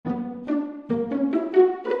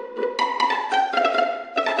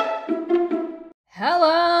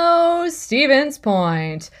Hello, Stevens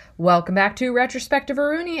Point. Welcome back to Retrospective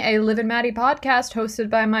Rooney, a Liv and Maddie podcast hosted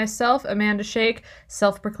by myself, Amanda Shake,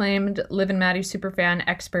 self-proclaimed Liv and Maddie superfan,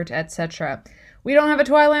 expert, etc. We don't have a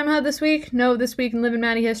Twilam Head this week. No, this week in Liv and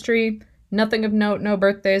Maddie history. Nothing of note, no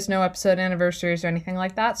birthdays, no episode anniversaries or anything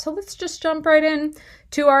like that. So let's just jump right in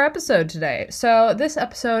to our episode today. So this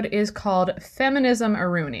episode is called Feminism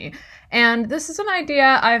Rooney. And this is an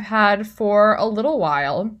idea I've had for a little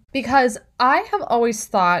while because I have always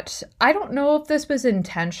thought, I don't know if this was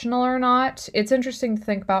intentional or not. It's interesting to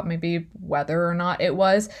think about maybe whether or not it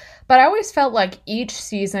was, but I always felt like each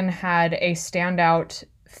season had a standout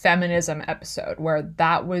feminism episode where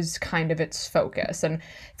that was kind of its focus. And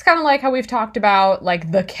it's kind of like how we've talked about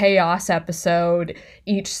like the chaos episode.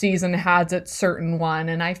 Each season has its certain one,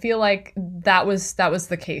 and I feel like that was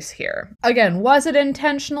the case here. Again, was it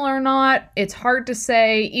intentional or not? It's hard to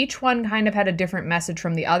say. Each one kind of had a different message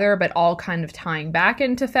from the other, but all kind of tying back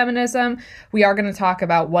into feminism. We are going to talk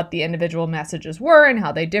about what the individual messages were and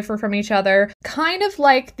how they differ from each other. Kind of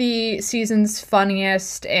like the season's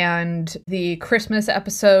funniest and the Christmas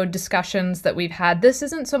episode discussions that we've had. This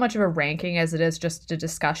isn't so much of a ranking as it is just a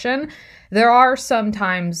discussion. There are some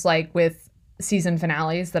times, like with season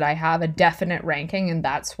finales, that I have a definite ranking, and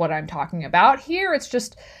that's what I'm talking about. Here, it's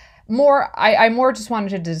just more, I more just wanted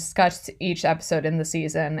to discuss each episode in the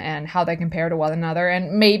season and how they compare to one another,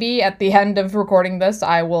 and maybe at the end of recording this,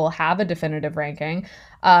 I will have a definitive ranking.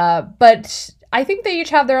 But I think they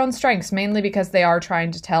each have their own strengths, mainly because they are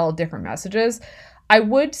trying to tell different messages. I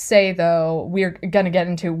would say, though, we're going to get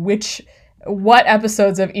into what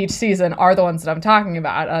episodes of each season are the ones that I'm talking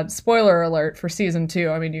about. Spoiler alert for season 2.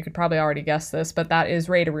 I mean, you could probably already guess this, but that is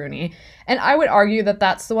Ray to Rooney. And I would argue that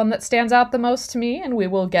that's the one that stands out the most to me, and we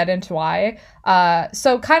will get into why.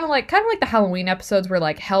 So kind of like the Halloween episodes where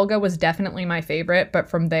like Helga was definitely my favorite, but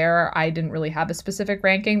from there I didn't really have a specific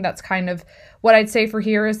ranking. That's kind of what I'd say for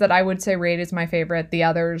here, is that I would say Raid is my favorite. The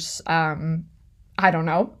others, I don't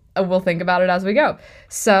know. We'll think about it as we go.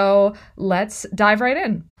 So let's dive right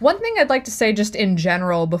in. One thing I'd like to say just in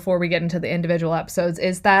general before we get into the individual episodes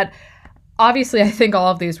is that obviously I think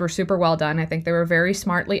all of these were super well done. I think they were very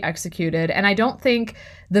smartly executed. And I don't think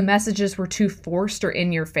the messages were too forced or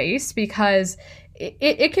in your face, because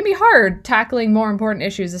it can be hard tackling more important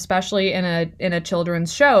issues, especially in a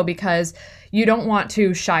children's show, because you don't want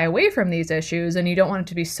to shy away from these issues and you don't want it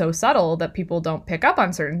to be so subtle that people don't pick up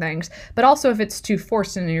on certain things. But also if it's too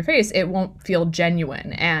forced in your face, it won't feel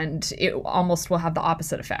genuine and it almost will have the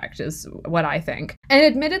opposite effect, is what I think. And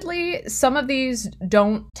admittedly, some of these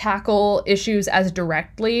don't tackle issues as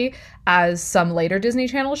directly as some later Disney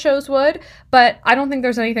Channel shows would, but I don't think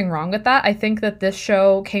there's anything wrong with that. I think that this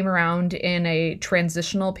show came around in a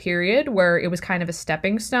transitional period where it was kind of a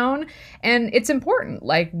stepping stone, and it's important.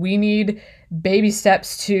 Like, we need baby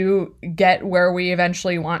steps to get where we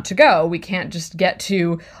eventually want to go. We can't just get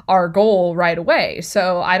to our goal right away.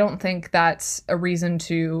 So I don't think that's a reason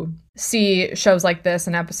to see shows like this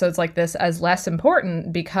and episodes like this as less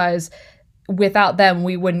important, because without them,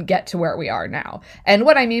 we wouldn't get to where we are now. And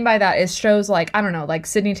what I mean by that is shows like, I don't know, like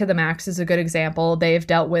Sydney to the Max is a good example. They've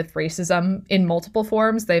dealt with racism in multiple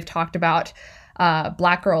forms. They've talked about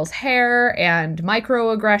Black girls' hair and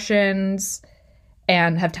microaggressions,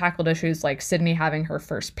 and have tackled issues like Sydney having her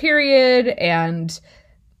first period and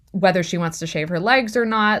whether she wants to shave her legs or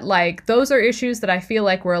not. Like, those are issues that I feel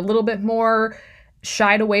like were a little bit more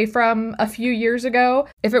shied away from a few years ago.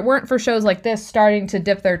 If it weren't for shows like this starting to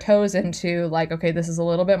dip their toes into like, okay, this is a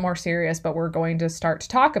little bit more serious, but we're going to start to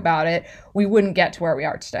talk about it, we wouldn't get to where we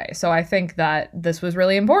are today. So I think that this was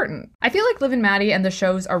really important. I feel like Liv and Maddie and the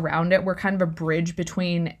shows around it were kind of a bridge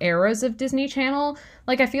between eras of Disney Channel.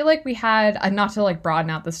 Like, I feel like we had, not to like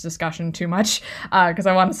broaden out this discussion too much, because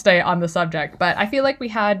I want to stay on the subject, but I feel like we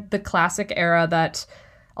had the classic era that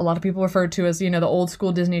a lot of people referred to as, you know, the old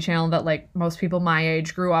school Disney Channel that like most people my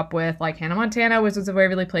age grew up with, like Hannah Montana, Wizards of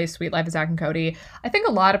Waverly Place, Sweet Life of Zack and Cody. I think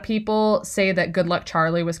a lot of people say that Good Luck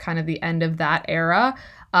Charlie was kind of the end of that era.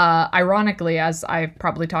 Ironically, as I've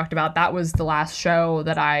probably talked about, that was the last show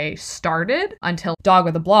that I started until Dog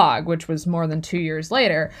with a Blog, which was more than 2 years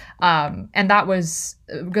later. And that was,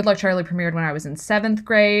 Good Luck Charlie premiered when I was in 7th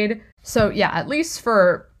grade. So yeah, at least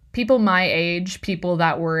for people my age, people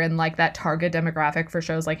that were in like that target demographic for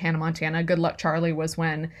shows like Hannah Montana, Good Luck Charlie was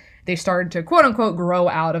when they started to quote unquote grow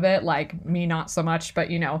out of it. Like, me, not so much,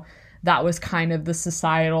 but you know, that was kind of the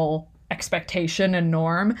societal expectation and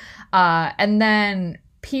norm. And then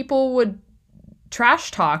people would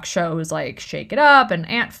trash talk shows like Shake It Up and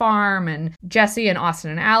Ant Farm and Jessie and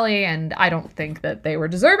Austin and Ally, and I don't think that they were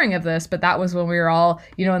deserving of this, but that was when we were all,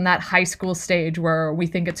 in that high school stage where we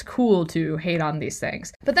think it's cool to hate on these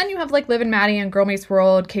things. But then you have like Liv and Maddie and Girl Meets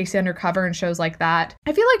World, Casey Undercover, and shows like that.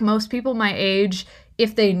 I feel like most people my age,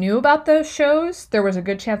 if they knew about those shows, there was a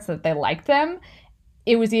good chance that they liked them.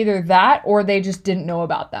 It was either that or they just didn't know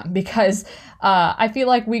about them, because I feel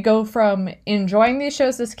like we go from enjoying these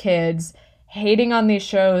shows as kids, hating on these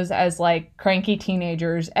shows as like cranky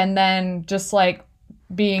teenagers, and then just like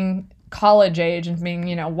being college age and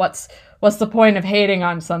being, what's the point of hating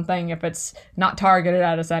on something if it's not targeted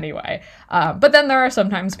at us anyway? But then there are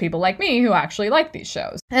sometimes people like me who actually like these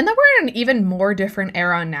shows. And then we're in an even more different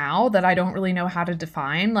era now that I don't really know how to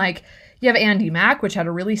define. Like, you have Andy Mack, which had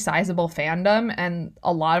a really sizable fandom, and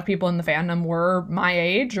a lot of people in the fandom were my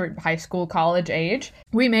age or high school, college age.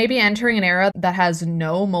 We may be entering an era that has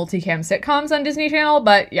no multicam sitcoms on Disney Channel,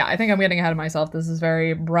 but yeah, I think I'm getting ahead of myself. This is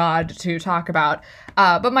very broad to talk about.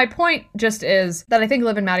 But my point just is that I think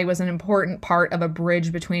Liv and Maddie was an important part of a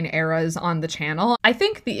bridge between eras on the channel. I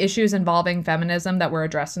think the issues involving feminism that were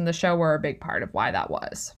addressed in the show were a big part of why that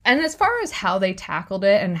was. And as far as how they tackled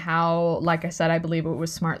it and how, like I said, I believe it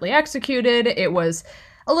was smartly executed, it was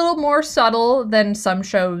a little more subtle than some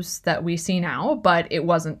shows that we see now, but it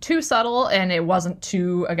wasn't too subtle and it wasn't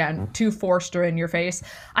too forced or in your face.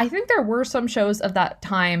 I think there were some shows of that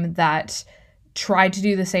time that tried to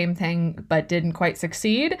do the same thing but didn't quite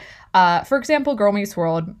succeed. For example, Girl Meets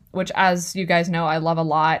World, which, as you guys know, I love a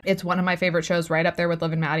lot. It's one of my favorite shows, right up there with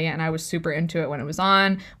Liv and Maddie, and I was super into it when it was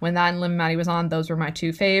on. When that and Liv and Maddie was on, those were my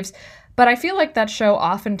two faves. But I feel like that show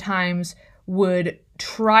oftentimes would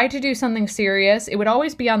try to do something serious. It would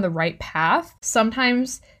always be on the right path.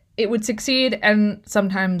 Sometimes it would succeed and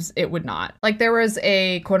sometimes it would not. Like, there was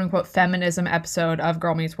a quote-unquote feminism episode of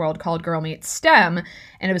Girl Meets World called Girl Meets STEM,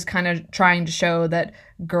 and it was kind of trying to show that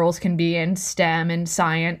girls can be in STEM and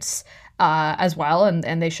science as well,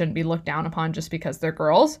 and they shouldn't be looked down upon just because they're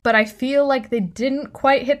girls. But I feel like they didn't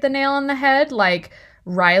quite hit the nail on the head. Like,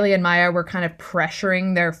 Riley and Maya were kind of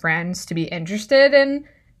pressuring their friends to be interested in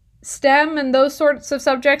STEM and those sorts of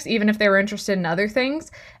subjects, even if they were interested in other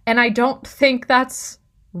things. And I don't think that's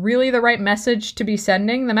really the right message to be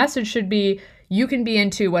sending. The message should be, you can be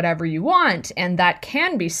into whatever you want, and that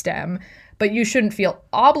can be STEM, but you shouldn't feel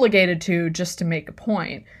obligated to just to make a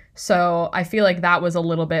point. So I feel like that was a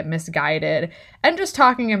little bit misguided. And just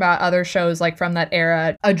talking about other shows like from that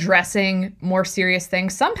era addressing more serious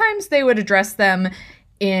things, sometimes they would address them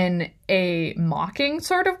in a mocking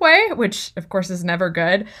sort of way, which of course is never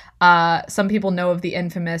good. Some people know of the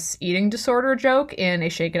infamous eating disorder joke in a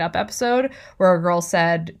Shake It Up episode where a girl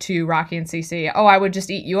said to Rocky and Cece, "Oh, I would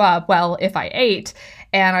just eat you up, well, if I ate."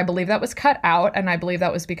 And I believe that was cut out, and I believe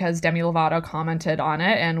that was because Demi Lovato commented on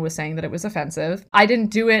it and was saying that it was offensive. I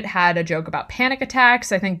Didn't Do It had a joke about panic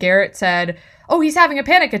attacks. I think Garrett said, "Oh, he's having a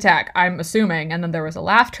panic attack," I'm assuming, and then there was a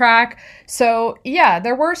laugh track. So yeah,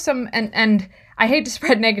 there were some, and I hate to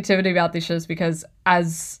spread negativity about these shows because,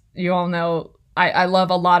 as you all know, I love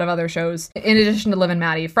a lot of other shows in addition to Liv and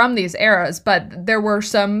Maddie from these eras, but there were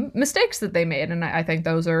some mistakes that they made, and I think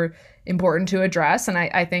those are important to address. And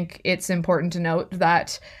I think it's important to note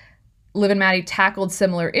that Liv and Maddie tackled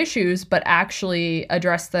similar issues, but actually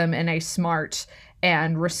addressed them in a smart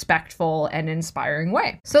and respectful and inspiring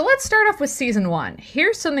way. So let's start off with season 1.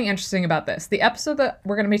 Here's something interesting about this. The episode that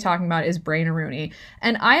we're going to be talking about is Brain-A-Rooney,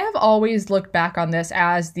 and I have always looked back on this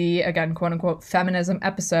as the, again, quote-unquote feminist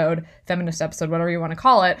episode, whatever you want to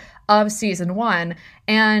call it, of season 1.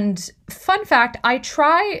 And fun fact, I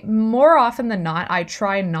try not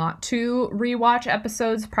to rewatch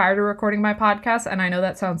episodes prior to recording my podcast, and I know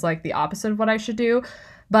that sounds like the opposite of what I should do,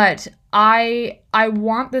 but I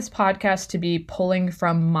want this podcast to be pulling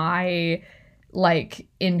from my like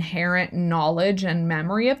inherent knowledge and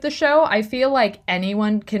memory of the show. I feel like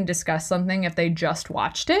anyone can discuss something if they just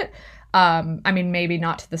watched it. I mean, maybe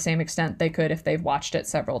not to the same extent they could if they've watched it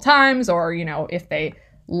several times, or, if they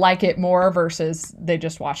like it more versus they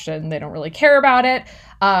just watched it and they don't really care about it.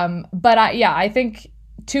 But I think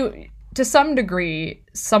to some degree,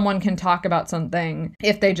 someone can talk about something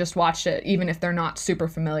if they just watched it, even if they're not super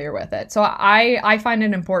familiar with it. So I find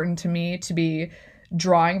it important to me to be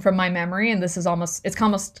drawing from my memory, and it's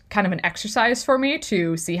almost kind of an exercise for me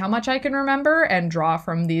to see how much I can remember and draw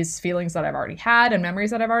from these feelings that I've already had and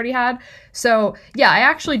memories that I've already had. So yeah, I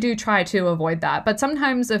actually do try to avoid that. But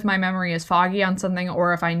sometimes if my memory is foggy on something,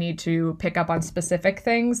 or if I need to pick up on specific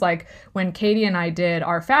things, like when Katie and I did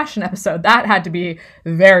our fashion episode, that had to be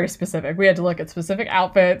very specific. We had to look at specific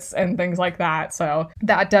outfits and things like that. So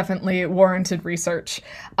that definitely warranted research.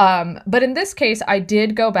 But in this case, I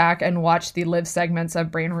did go back and watch the live segments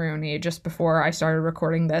of Brain-A-Rooney just before I started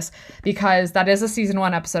recording this, because that is a season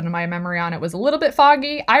 1 episode and my memory on it was a little bit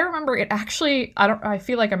foggy. I remember it actually, I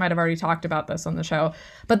feel like I might have already talked about this on the show,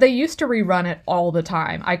 but they used to rerun it all the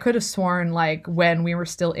time. I could have sworn, like, when we were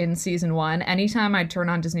still in season 1, anytime I'd turn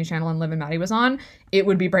on Disney Channel and Liv and Maddie was on, it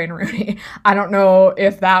would be Brain-A-Rooney. I don't know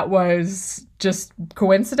if that was just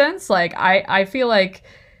coincidence. Like, I feel like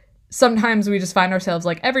sometimes we just find ourselves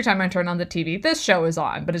like, every time I turn on the TV, this show is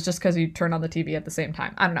on, but it's just because you turn on the TV at the same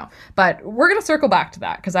time. I don't know. But we're going to circle back to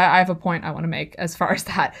that because I have a point I want to make as far as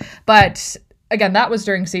that. But again, that was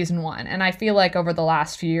during season 1. And I feel like over the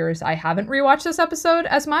last few years, I haven't rewatched this episode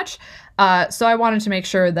as much. So I wanted to make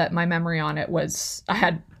sure that my memory on it I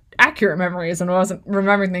had accurate memories and wasn't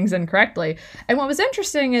remembering things incorrectly. And what was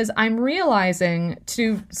interesting is I'm realizing,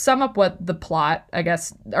 to sum up what the plot, I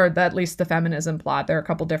guess, or at least the feminism plot, there are a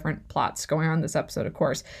couple different plots going on in this episode, of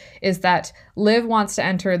course, is that Liv wants to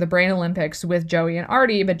enter the Brain Olympics with Joey and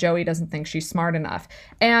Artie, but Joey doesn't think she's smart enough.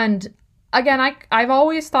 And again, I've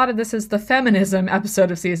always thought of this as the feminism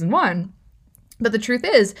episode of season 1. But the truth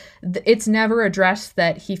is, it's never addressed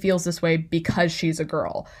that he feels this way because she's a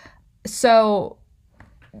girl. So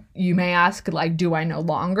you may ask, like, do I no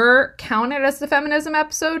longer count it as the feminism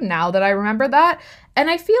episode now that I remember that? And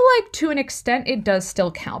I feel like to an extent it does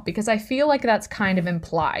still count, because I feel like that's kind of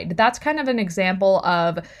implied. That's kind of an example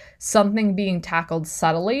of something being tackled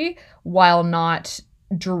subtly while not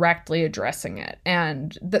directly addressing it.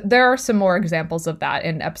 And there are some more examples of that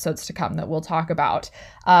in episodes to come that we'll talk about.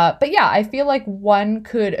 But yeah, I feel like one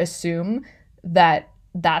could assume that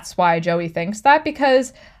that's why Joey thinks that,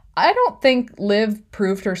 because I don't think Liv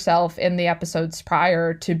proved herself in the episodes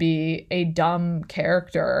prior to be a dumb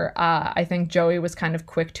character. I think Joey was kind of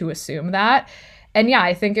quick to assume that. And yeah,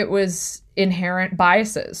 I think it was inherent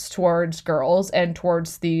biases towards girls and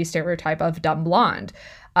towards the stereotype of dumb blonde.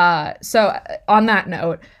 So on that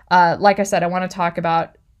note, like I said, I want to talk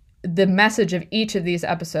about the message of each of these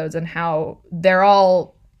episodes and how they're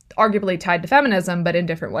all arguably tied to feminism, but in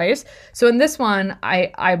different ways. So in this one,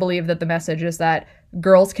 I believe that the message is that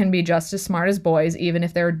girls can be just as smart as boys, even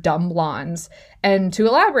if they're dumb blondes. And to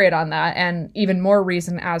elaborate on that, and even more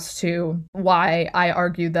reason as to why I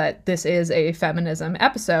argue that this is a feminism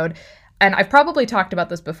episode, and I've probably talked about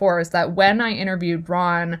this before, is that when I interviewed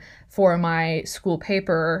Ron for my school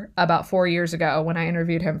paper about 4 years ago, when I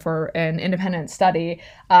interviewed him for an independent study,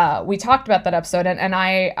 we talked about that episode, and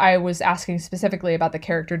I was asking specifically about the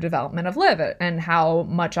character development of Liv and how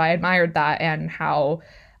much I admired that and how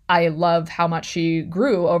I love how much she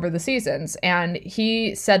grew over the seasons. And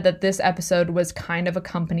he said that this episode was kind of a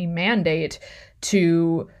company mandate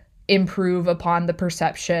to improve upon the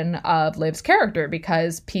perception of Liv's character,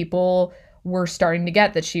 because people were starting to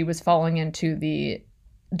get that she was falling into the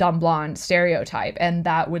dumb blonde stereotype, and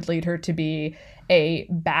that would lead her to be a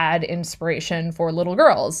bad inspiration for little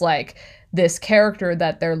girls. Like, this character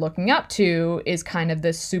that they're looking up to is kind of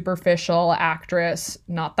this superficial actress,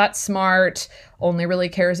 not that smart, only really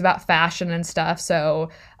cares about fashion and stuff. So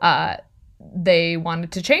they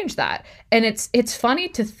wanted to change that. And it's funny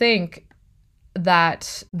to think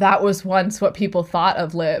that was once what people thought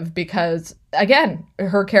of Liv, because again,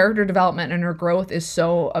 her character development and her growth is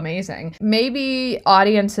so amazing. Maybe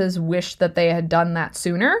audiences wish that they had done that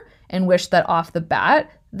sooner and wish that off the bat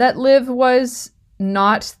that Liv was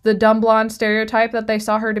not the dumb blonde stereotype that they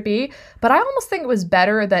saw her to be. But I almost think it was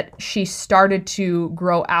better that she started to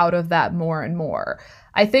grow out of that more and more.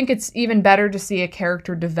 I think it's even better to see a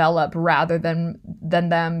character develop rather than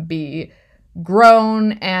them be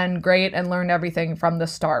grown and great and learned everything from the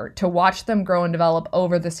start. To watch them grow and develop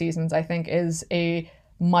over the seasons, I think, is a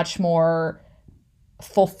much more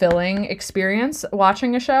fulfilling experience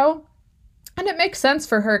watching a show. And it makes sense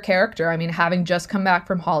for her character. I mean, having just come back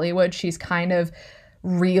from Hollywood, she's kind of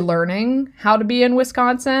relearning how to be in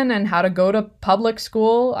Wisconsin and how to go to public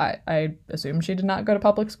school. I assume she did not go to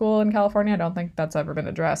public school in California. I don't think that's ever been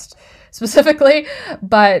addressed specifically.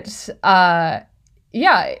 But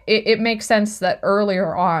yeah, it makes sense that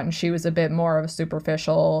earlier on she was a bit more of a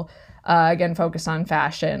superficial, again, focused on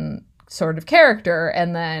fashion sort of character.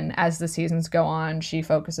 And then as the seasons go on, she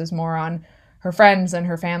focuses more on her friends and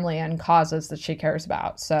her family and causes that she cares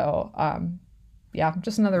about. So yeah,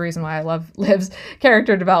 just another reason why I love Liv's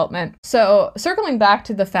character development. So circling back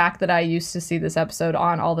to the fact that I used to see this episode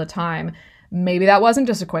on all the time, maybe that wasn't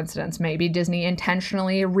just a coincidence. Maybe Disney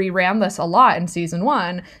intentionally reran this a lot in season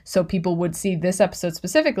 1 so people would see this episode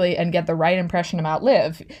specifically and get the right impression about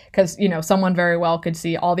Liv. Because, someone very well could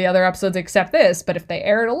see all the other episodes except this, but if they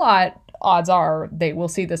air it a lot, odds are they will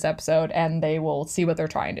see this episode and they will see what they're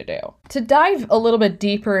trying to do. To dive a little bit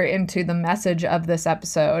deeper into the message of this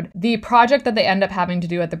episode, the project that they end up having to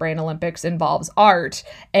do at the Brain Olympics involves art,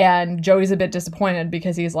 and Joey's a bit disappointed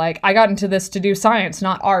because he's like, I got into this to do science,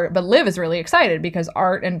 not art, but Liv is really excited because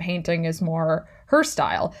art and painting is more her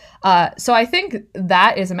style. So I think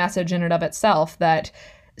that is a message in and of itself, that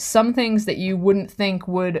some things that you wouldn't think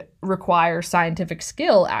would require scientific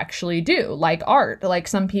skill actually do, like art. Like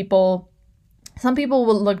some people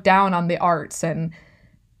will look down on the arts and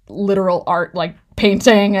literal art, like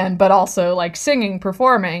painting, but also like singing,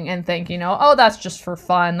 performing, and think, oh, that's just for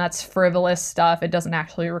fun. That's frivolous stuff. It doesn't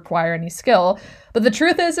actually require any skill. But the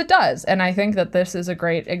truth is it does. And I think that this is a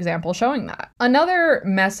great example showing that. Another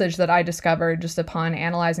message that I discovered just upon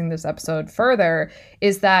analyzing this episode further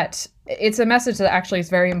is that it's a message that actually is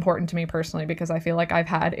very important to me personally, because I feel like I've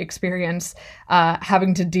had experience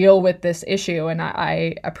having to deal with this issue. And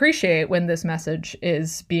I appreciate when this message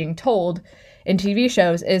is being told in TV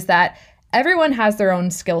shows, is that everyone has their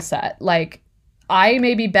own skill set. Like, I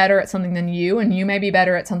may be better at something than you, and you may be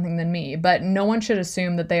better at something than me, but no one should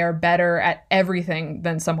assume that they are better at everything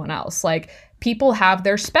than someone else. Like, people have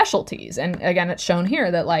their specialties. And again, it's shown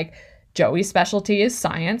here that like Joey's specialty is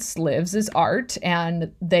science, Liv's is art,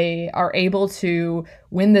 and they are able to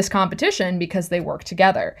win this competition because they work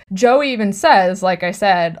together. Joey even says, like I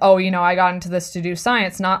said, oh, I got into this to do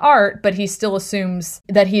science, not art, but he still assumes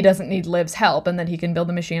that he doesn't need Liv's help and that he can build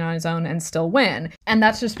the machine on his own and still win. And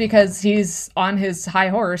that's just because he's on his high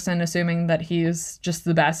horse and assuming that he's just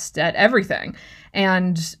the best at everything.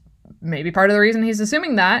 And maybe part of the reason he's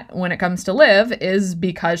assuming that when it comes to Liv is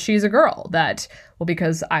because she's a girl, that, well,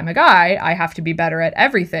 because I'm a guy, I have to be better at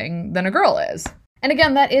everything than a girl is. And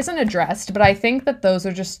again, that isn't addressed, but I think that those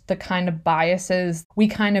are just the kind of biases we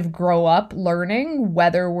kind of grow up learning,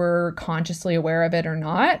 whether we're consciously aware of it or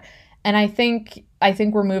not. And I think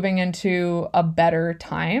we're moving into a better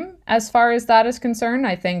time as far as that is concerned.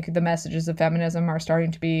 I think the messages of feminism are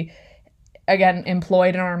starting to be, again,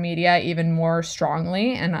 employed in our media even more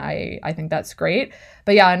strongly, and I think that's great.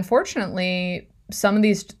 But yeah, unfortunately, some of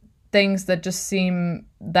these things that just seem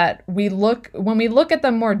that when we look at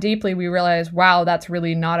them more deeply, we realize, wow, that's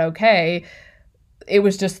really not okay. It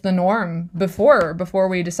was just the norm before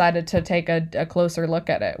we decided to take a closer look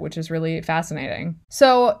at it, which is really fascinating.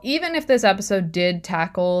 So even if this episode did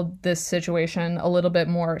tackle this situation a little bit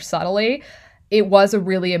more subtly, it was a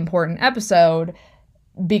really important episode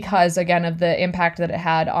because, again, of the impact that it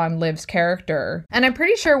had on Liv's character. And I'm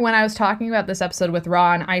pretty sure when I was talking about this episode with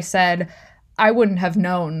Ron, I said I wouldn't have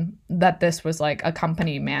known that this was like a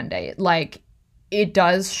company mandate. Like, it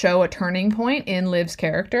does show a turning point in Liv's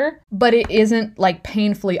character, but it isn't like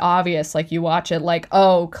painfully obvious. Like, you watch it like,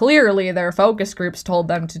 oh, clearly their focus groups told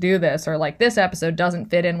them to do this, or like this episode doesn't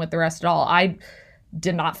fit in with the rest at all. I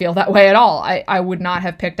did not feel that way at all. I would not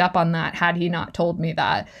have picked up on that had he not told me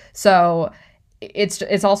that. So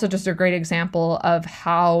it's also just a great example of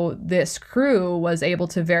how this crew was able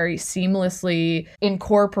to very seamlessly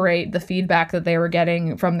incorporate the feedback that they were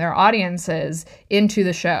getting from their audiences into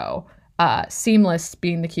the show. Seamless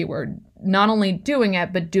being the key word. Not only doing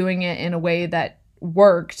it, but doing it in a way that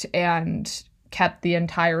worked and kept the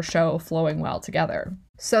entire show flowing well together.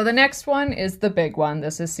 So the next one is the big one.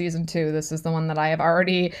 This is season 2. This is the one that I have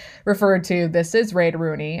already referred to. This is Ray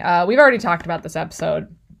Rooney. We've already talked about this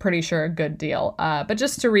episode, pretty sure a good deal. But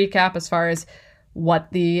just to recap as far as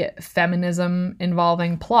what the feminism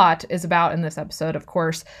involving plot is about in this episode, of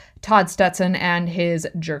course, Todd Stetson and his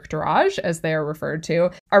jerk Daraj, as they are referred to,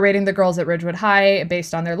 are rating the girls at Ridgewood High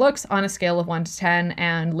based on their looks on a scale of 1 to 10,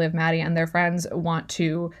 and Liv, Maddie, and their friends want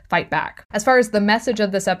to fight back. As far as the message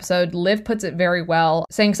of this episode, Liv puts it very well,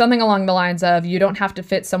 saying something along the lines of, you don't have to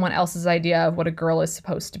fit someone else's idea of what a girl is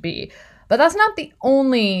supposed to be. But that's not the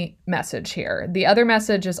only message here. The other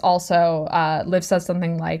message is also, Liv says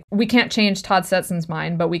something like, we can't change Todd Stetson's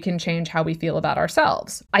mind, but we can change how we feel about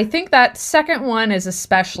ourselves. I think that second one is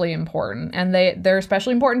especially important, and they're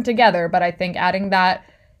especially important together, but I think adding that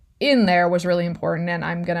in there was really important, and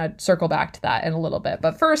I'm going to circle back to that in a little bit.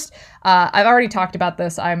 But first, I've already talked about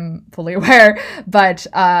this, I'm fully aware, but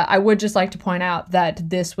I would just like to point out that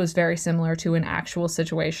this was very similar to an actual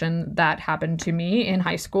situation that happened to me in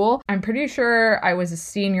high school. I'm pretty sure I was a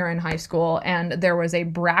senior in high school, and there was a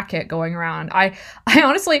bracket going around. I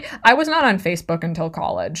honestly, I was not on Facebook until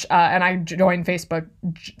college, and I joined Facebook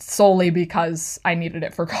solely because I needed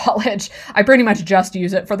it for college. I pretty much just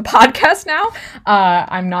use it for the podcast now.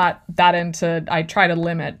 I'm not that into, I try to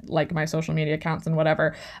limit like my social media accounts and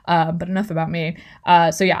whatever, but enough about me.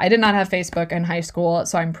 So yeah, I did not have Facebook in high school,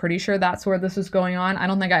 so I'm pretty sure that's where this is going on. I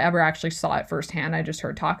don't think I ever actually saw it firsthand. I just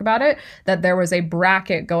heard talk about it, that there was a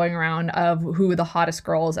bracket going around of who the hottest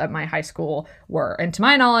girls at my high school were. And to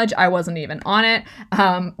my knowledge, I wasn't even on it.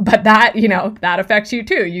 But that, you know, that affects you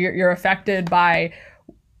too. You're affected by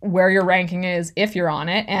where your ranking is if you're on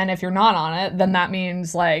it, and if you're not on it, then that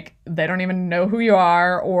means like they don't even know who you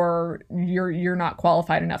are, or you're not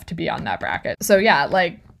qualified enough to be on that bracket. So yeah,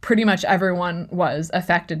 like pretty much everyone was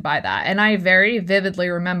affected by that. And I very vividly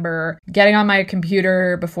remember getting on my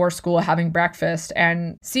computer before school, having breakfast,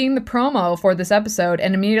 and seeing the promo for this episode,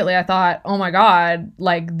 and immediately I thought, oh my god,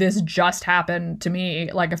 like this just happened to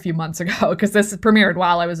me like a few months ago, because this premiered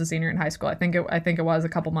while I was a senior in high school. I think it was a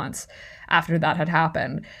couple months after that had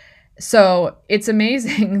happened. So it's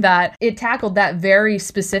amazing that it tackled that very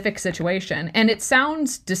specific situation. And it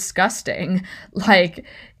sounds disgusting. Like,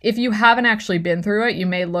 if you haven't actually been through it, you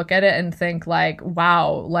may look at it and think like,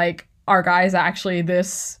 wow, like, are guys actually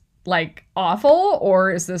this like awful,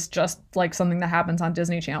 or is this just like something that happens on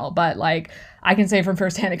Disney Channel? But like, I can say from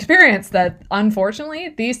firsthand experience that unfortunately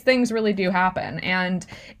these things really do happen. And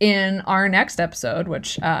in our next episode,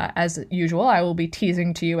 which as usual I will be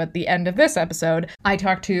teasing to you at the end of this episode, I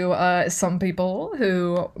talked to some people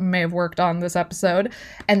who may have worked on this episode,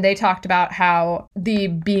 and they talked about how the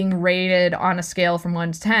being rated on a scale from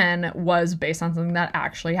 1 to 10 was based on something that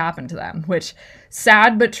actually happened to them, which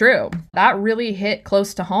sad but true. That really hit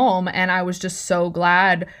close to home, and I was just so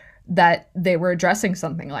glad that they were addressing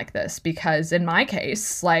something like this, because in my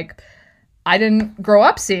case, like, I didn't grow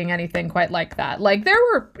up seeing anything quite like that. Like, there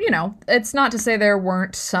were, you know, it's not to say there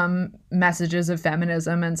weren't some messages of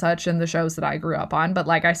feminism and such in the shows that I grew up on, but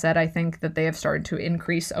like I said, I think that they have started to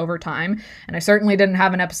increase over time, and I certainly didn't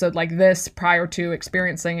have an episode like this prior to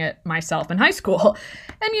experiencing it myself in high school.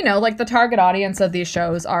 And, you know, like, the target audience of these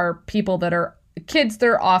shows are people that are kids.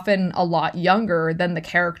 They're often a lot younger than the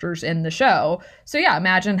characters in the show. So yeah,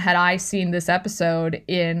 imagine had I seen this episode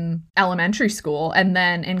in elementary school and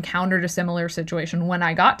then encountered a similar situation when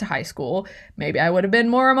I got to high school, maybe I would have been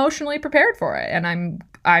more emotionally prepared for it. And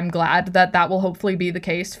I'm glad that that will hopefully be the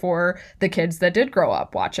case for the kids that did grow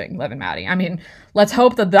up watching Liv and Maddie. I mean, let's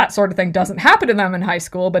hope that that sort of thing doesn't happen to them in high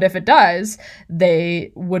school, but if it does,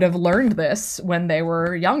 they would have learned this when they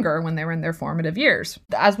were younger, when they were in their formative years.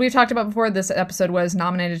 As we've talked about before, this episode was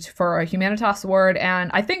nominated for a Humanitas Award,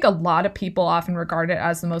 and I think a lot of people often regard it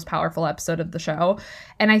as the most powerful episode of the show.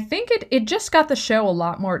 And I think it just got the show a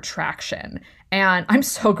lot more traction, and I'm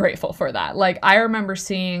so grateful for that. Like, I remember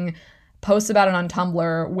seeing posts about it on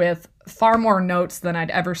Tumblr with far more notes than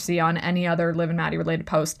I'd ever see on any other Liv and Maddie related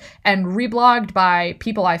post, and reblogged by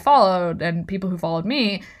people I followed and people who followed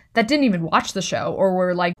me that didn't even watch the show or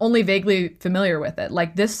were like only vaguely familiar with it.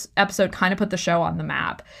 Like, this episode kind of put the show on the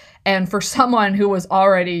map. And for someone who was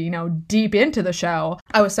already, you know, deep into the show,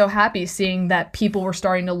 I was so happy seeing that people were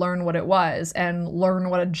starting to learn what it was and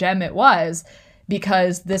learn what a gem it was,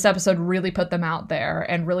 because this episode really put them out there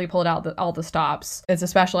and really pulled out all the stops. It's a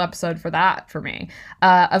special episode for that for me.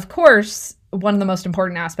 Of course, one of the most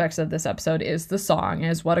important aspects of this episode is the song,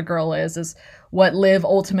 is what a girl is what Liv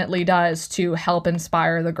ultimately does to help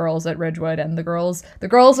inspire the girls at Ridgewood and the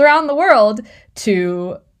girls around the world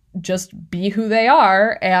to just be who they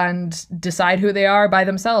are and decide who they are by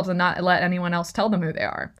themselves and not let anyone else tell them who they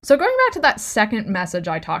are. So going back to that second message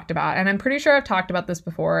I talked about, and I'm pretty sure I've talked about this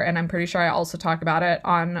before, and I'm pretty sure I also talk about it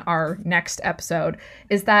on our next episode,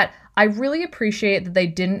 is that I really appreciate that they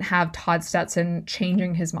didn't have Todd Stetson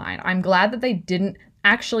changing his mind. I'm glad that they didn't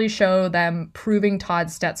actually show them proving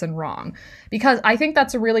Todd Stetson wrong, because I think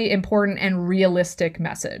that's a really important and realistic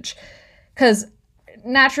message. Because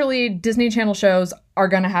naturally, Disney Channel shows are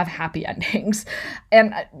going to have happy endings.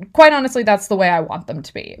 And quite honestly, that's the way I want them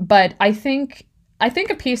to be. But I think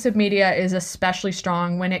a piece of media is especially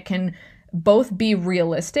strong when it can both be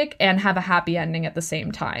realistic and have a happy ending at the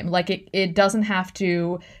same time. Like, it doesn't have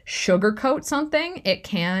to sugarcoat something. It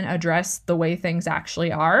can address the way things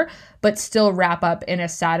actually are, but still wrap up in a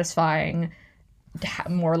satisfying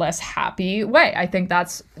more or less happy way. I think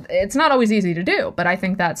it's not always easy to do, but I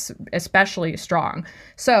think that's especially strong.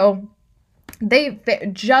 So they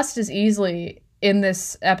just as easily in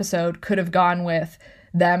this episode could have gone with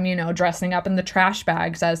them, dressing up in the trash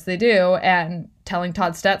bags as they do and telling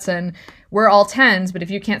Todd Stetson, we're all 10s, but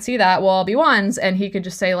if you can't see that, we'll all be 1s. And he could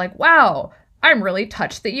just say like, wow, I'm really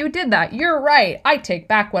touched that you did that. You're right. I take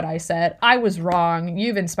back what I said. I was wrong.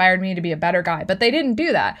 You've inspired me to be a better guy. But they didn't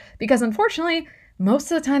do that because unfortunately,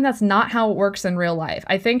 most of the time, that's not how it works in real life.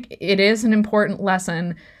 I think it is an important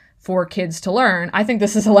lesson for kids to learn. I think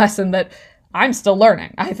this is a lesson that I'm still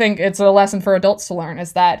learning. I think it's a lesson for adults to learn,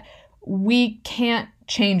 is that we can't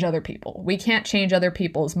change other people. We can't change other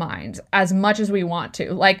people's minds as much as we want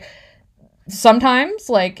to. Like, sometimes,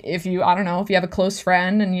 like, if you have a close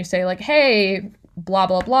friend and you say like, hey, blah,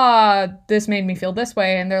 blah, blah, this made me feel this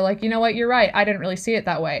way. And they're like, you know what, you're right. I didn't really see it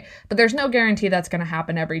that way. But there's no guarantee that's going to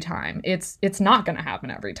happen every time. It's not going to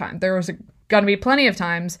happen every time. There was going to be plenty of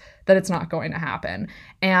times that it's not going to happen.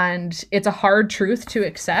 And it's a hard truth to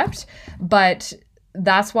accept, but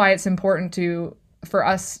that's why it's important for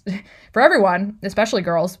everyone, especially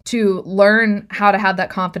girls, to learn how to have that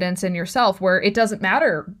confidence in yourself where it doesn't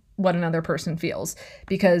matter what another person feels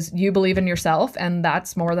because you believe in yourself and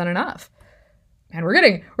that's more than enough. And we're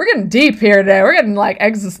getting deep here today. We're getting like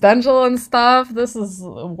existential and stuff. This is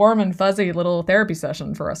a warm and fuzzy little therapy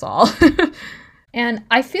session for us all. And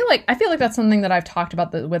I feel like that's something that I've talked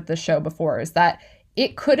about with the show before, is that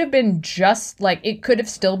it could have been it could have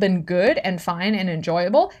still been good and fine and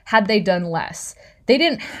enjoyable had they done less. They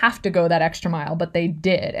didn't have to go that extra mile, but they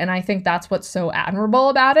did. And I think that's what's so admirable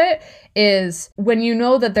about it, is when you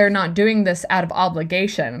know that they're not doing this out of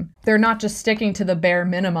obligation, they're not just sticking to the bare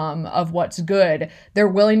minimum of what's good. They're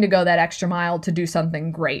willing to go that extra mile to do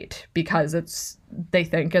something great because they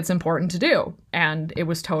think it's important to do. And it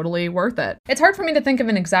was totally worth it. It's hard for me to think of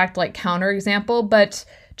an exact counterexample, but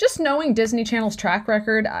just knowing Disney Channel's track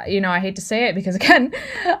record, I hate to say it because again,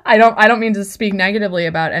 I don't mean to speak negatively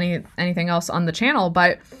about anything else on the channel,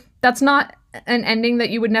 but that's not an ending that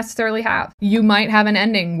you would necessarily have. You might have an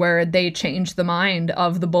ending where they change the mind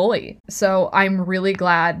of the bully. So I'm really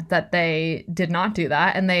glad that they did not do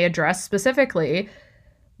that. And they addressed specifically,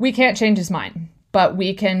 we can't change his mind, but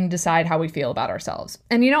we can decide how we feel about ourselves.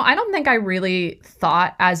 And, I don't think I really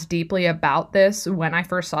thought as deeply about this when I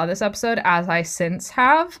first saw this episode as I since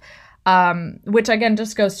have, which again,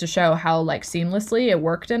 just goes to show how seamlessly it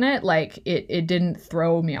worked in it. It didn't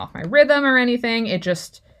throw me off my rhythm or anything.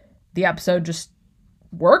 The episode just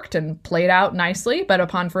worked and played out nicely. But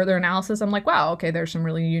upon further analysis, I'm like, wow, okay, there's some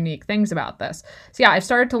really unique things about this. So yeah, I've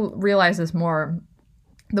started to realize this more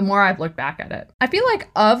the more I've looked back at it. I feel like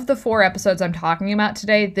of the 4 episodes I'm talking about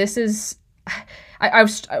today, this is,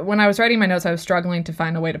 when I was writing my notes, I was struggling to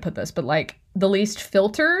find a way to put this, but the least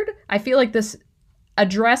filtered. I feel like this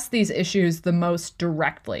addressed these issues the most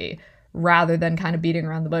directly rather than kind of beating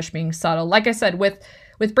around the bush, being subtle. Like I said, with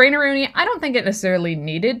Brain Rooney, I don't think it necessarily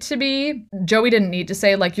needed to be. Joey didn't need to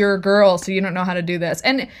say you're a girl, so you don't know how to do this.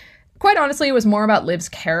 And quite honestly, it was more about Liv's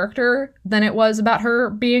character than it was about her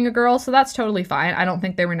being a girl, so that's totally fine. I don't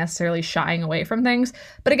think they were necessarily shying away from things.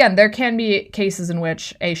 But again, there can be cases in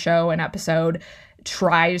which a show, an episode,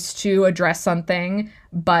 tries to address something,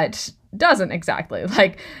 but doesn't exactly.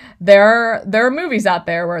 There are movies out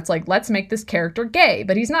there where it's let's make this character gay,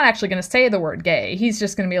 but he's not actually going to say the word gay. He's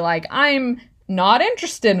just going to be I'm not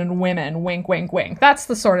interested in women, wink, wink, wink. That's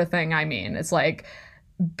the sort of thing I mean. It's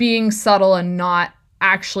being subtle and not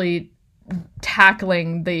actually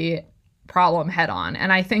tackling the problem head on.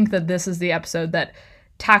 And I think that this is the episode that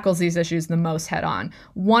tackles these issues the most head on.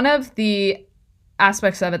 One of the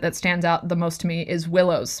aspects of it that stands out the most to me is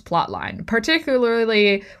Willow's plotline,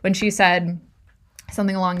 particularly when she said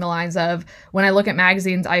something along the lines of, when I look at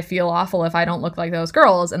magazines, I feel awful if I don't look like those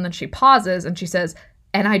girls. And then she pauses and she says,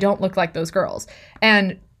 and I don't look like those girls.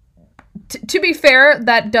 And to be fair,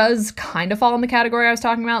 that does kind of fall in the category I was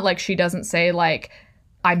talking about. She doesn't say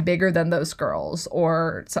I'm bigger than those girls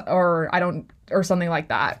or I don't, or something like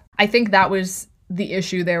that. I think that was the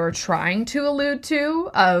issue they were trying to allude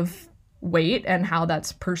to, of weight and how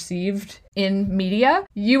that's perceived in media.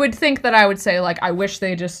 You would think that I would say I wish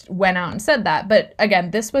they just went out and said that. But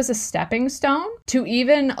again, this was a stepping stone. To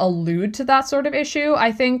even allude to that sort of issue,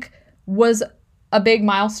 I think was a big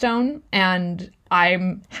milestone, and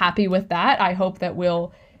I'm happy with that. I hope that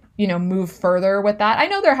we'll, move further with that. I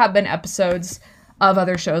know there have been episodes of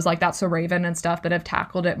other shows like That's So Raven and stuff that have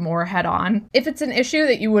tackled it more head on. If it's an issue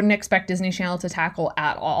that you wouldn't expect Disney Channel to tackle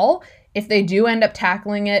at all, if they do end up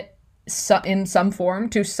tackling it in some form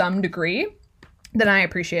to some degree, then I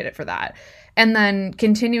appreciate it for that. And then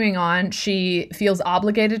continuing on, she feels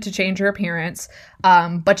obligated to change her appearance,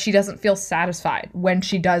 but she doesn't feel satisfied when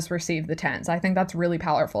she does receive the 10s. I think that's really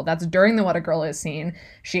powerful. That's during the What a Girl Is scene.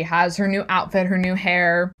 She has her new outfit, her new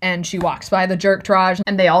hair, and she walks by the jerk Traj,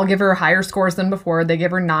 and they all give her higher scores than before. They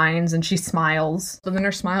give her 9s, and she smiles. But then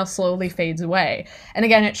her smile slowly fades away. And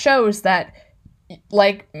again, it shows that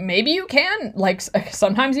like maybe you can, like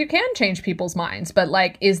sometimes you can change people's minds, but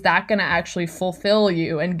like is that going to actually fulfill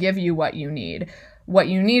you and give you what you need? What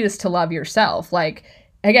you need is to love yourself. Like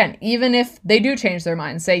again, even if they do change their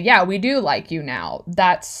mind, say, yeah, we do like you now,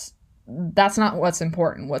 that's not what's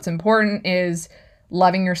important. What's important is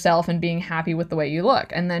loving yourself and being happy with the way you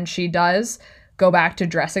look. And then she does go back to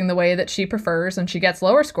dressing the way that she prefers, and she gets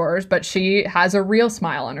lower scores, but she has a real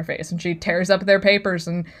smile on her face, and she tears up their papers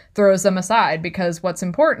and throws them aside, because what's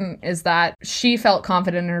important is that she felt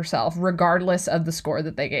confident in herself regardless of the score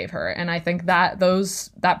that they gave her. And I think that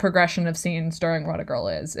that progression of scenes during What a Girl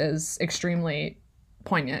Is extremely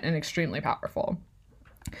poignant and extremely powerful.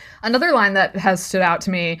 Another line that has stood out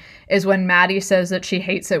to me is when Maddie says that she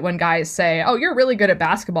hates it when guys say, oh, you're really good at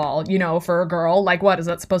basketball, you know, for a girl. Like, what, is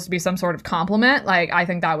that supposed to be some sort of compliment? Like, I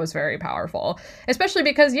think that was very powerful, especially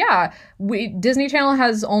because, yeah, Disney Channel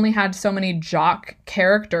has only had so many jock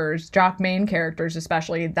main characters,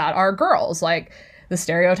 especially, that are girls. Like, the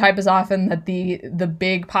stereotype is often that the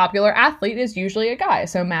big popular athlete is usually a guy.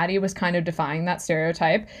 So Maddie was kind of defying that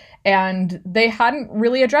stereotype, and they hadn't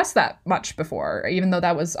really addressed that much before, even though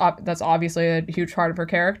that's obviously a huge part of her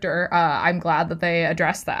character. I'm glad that they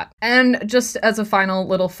addressed that. And just as a final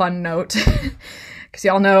little fun note, because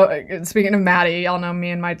y'all know, speaking of Maddie, y'all know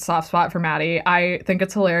me and my soft spot for Maddie. I think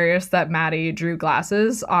it's hilarious that Maddie drew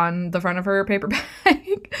glasses on the front of her paper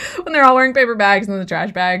bag when they're all wearing paper bags and the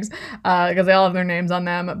trash bags, because they all have their names on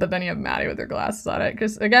them. But then you have Maddie with her glasses on it.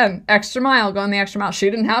 Because again, extra mile, going the extra mile. She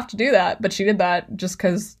didn't have to do that, but she did that just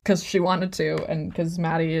because she wanted to, and because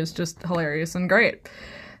Maddie is just hilarious and great.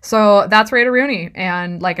 So that's Ray to Rooney,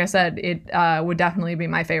 and like I said, it would definitely be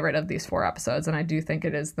my favorite of these 4 episodes, and I do think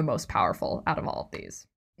it is the most powerful out of all of these.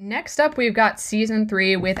 Next up, we've got Season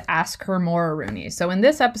 3 with Ask Her More, Rooney. So in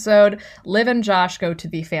this episode, Liv and Josh go to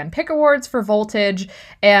the Fan Pick Awards for Voltage,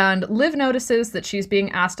 and Liv notices that she's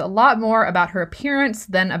being asked a lot more about her appearance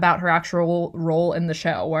than about her actual role in the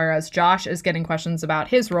show, whereas Josh is getting questions about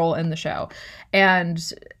his role in the show. And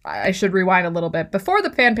I should rewind a little bit. Before the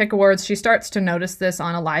Fan Pick Awards, she starts to notice this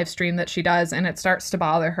on a live stream that she does, and it starts to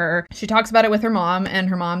bother her. She talks about it with her mom, and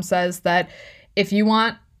her mom says that if you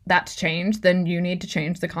want that to change, then you need to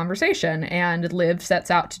change the conversation. And Liv sets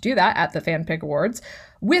out to do that at the Fan Pick Awards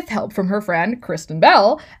with help from her friend Kristen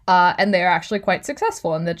Bell, and they're actually quite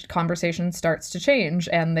successful, and the conversation starts to change,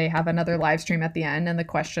 and they have another live stream at the end, and the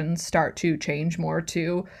questions start to change more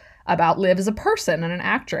to about Liv as a person and an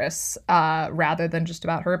actress, rather than just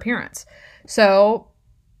about her appearance. So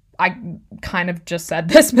I kind of just said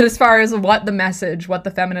this, but as far as what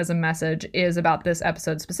the feminism message is about this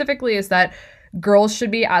episode specifically, is that girls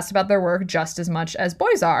should be asked about their work just as much as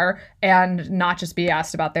boys are, and not just be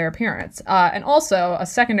asked about their appearance. And also, a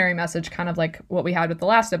secondary message, kind of like what we had with the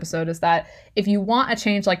last episode, is that if you want a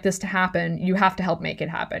change like this to happen, you have to help make it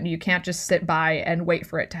happen. You can't just sit by and wait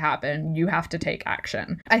for it to happen. You have to take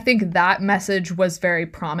action. I think that message was very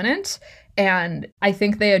prominent, and I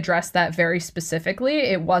think they addressed that very specifically.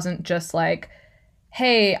 It wasn't just like,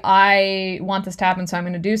 hey, I want this to happen, so I'm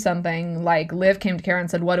going to do something. Like, Liv came to Karen and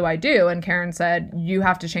said, what do I do? And Karen said, you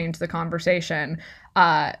have to change the conversation.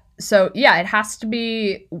 So yeah, it has to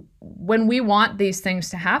be, when we want these things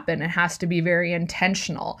to happen, it has to be very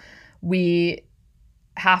intentional. We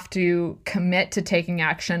have to commit to taking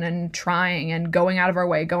action and trying and going out of our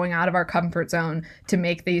way, going out of our comfort zone to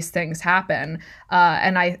make these things happen.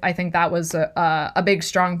 And I think that was a big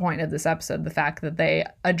strong point of this episode, the fact that they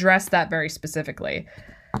addressed that very specifically.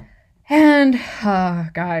 And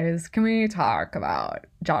guys, can we talk about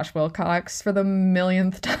Josh Wilcox for the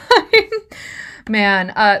millionth time?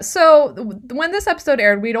 Man, so when this episode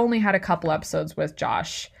aired, we'd only had a couple episodes with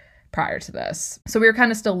Josh prior to this. So we were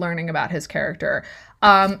kind of still learning about his character.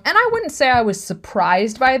 And I wouldn't say I was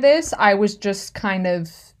surprised by this. I was just kind of,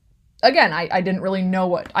 again, I didn't really know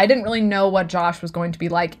what Josh was going to be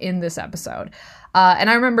like in this episode. And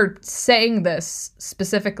I remember saying this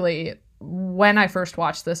specifically when I first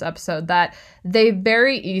watched this episode, that they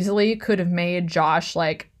very easily could have made Josh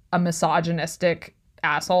like a misogynistic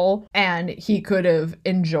asshole, and he could have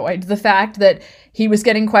enjoyed the fact that he was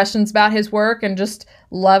getting questions about his work and just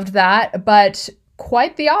loved that. But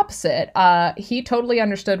quite the opposite. He totally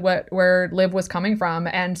understood where Liv was coming from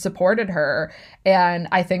and supported her. And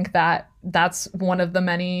I think that that's one of the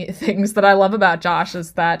many things that I love about Josh,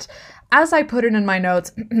 is that, as I put it in my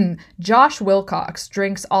notes, Josh Wilcox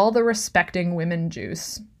drinks all the respecting women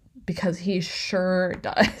juice, because he sure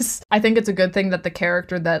does. I think it's a good thing that the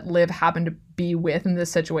character that Liv happened to be with in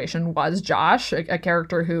this situation was Josh, a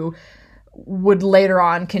character who would later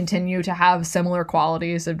on continue to have similar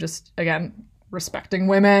qualities of just, again, respecting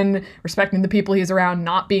women, respecting the people he's around,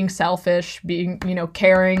 not being selfish, being,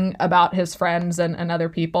 caring about his friends and other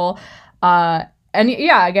people. And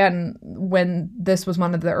yeah, again, when this was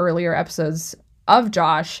one of the earlier episodes of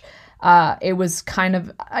Josh, it was kind of,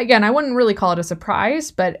 again, I wouldn't really call it a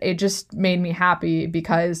surprise, but it just made me happy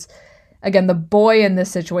because, again, the boy in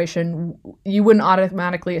this situation, you wouldn't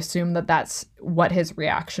automatically assume that that's what his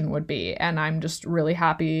reaction would be. And I'm just really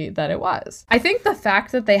happy that it was. I think the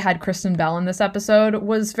fact that they had Kristen Bell in this episode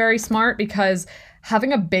was very smart, because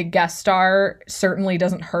having a big guest star certainly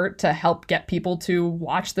doesn't hurt to help get people to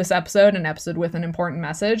watch this episode, an episode with an important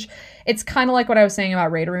message. It's kind of like what I was saying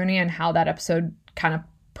about Ray Rooney and how that episode kind of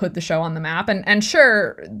put the show on the map. And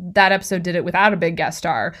sure, that episode did it without a big guest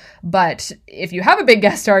star, but if you have a big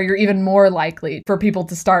guest star, you're even more likely for people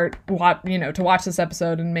to start to watch this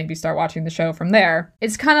episode and maybe start watching the show from there.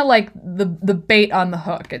 It's kind of like the bait on the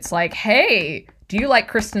hook. It's like, hey, do you like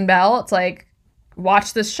Kristen Bell? It's like,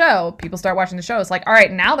 watch this show. People start watching the show. It's like, all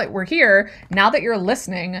right, now that we're here, now that you're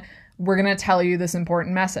listening, we're going to tell you this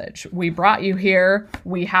important message. We brought you here.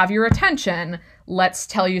 We have your attention. Let's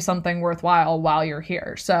tell you something worthwhile while you're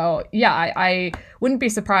here. So yeah, I wouldn't be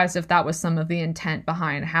surprised if that was some of the intent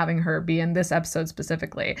behind having her be in this episode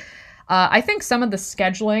specifically. I think some of the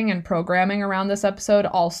scheduling and programming around this episode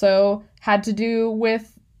also had to do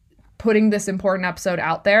with putting this important episode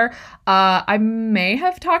out there. I may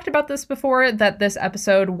have talked about this before, that this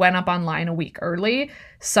episode went up online a week early.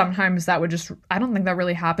 Sometimes that would just, I don't think that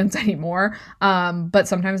really happens anymore, but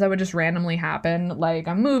sometimes that would just randomly happen. Like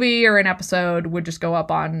a movie or an episode would just go up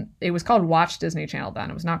on, it was called Watch Disney Channel then.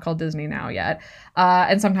 It was not called Disney Now yet.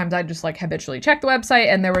 And sometimes I'd just like habitually check the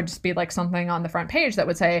website and there would just be like something on the front page that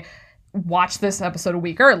would say, watch this episode a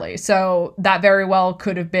week early. So that very well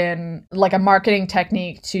could have been like a marketing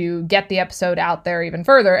technique to get the episode out there even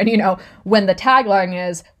further. And, when the tagline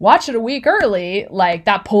is watch it a week early, like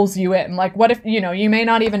that pulls you in. Like, what if, you may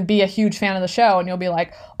not even be a huge fan of the show and you'll be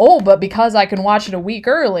like, oh, but because I can watch it a week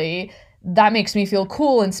early, that makes me feel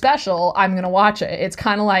cool and special, I'm going to watch it. It's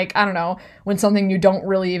kind of like, I don't know, when something you don't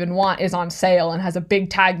really even want is on sale and has a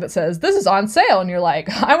big tag that says, this is on sale. And you're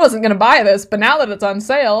like, I wasn't going to buy this, but now that it's on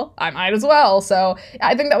sale, I might as well. So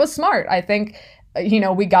I think that was smart. I think,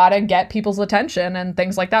 we got to get people's attention and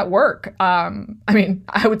things like that work. I mean,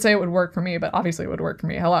 I would say it would work for me, but obviously it would work for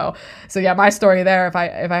me. Hello. So yeah, my story there, if I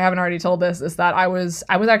haven't already told this, is that I was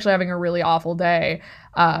actually having a really awful day.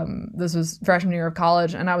 This was freshman year of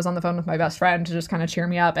college, and I was on the phone with my best friend to just kind of cheer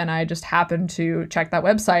me up, and I just happened to check that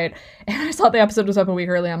website and I saw the episode was up a week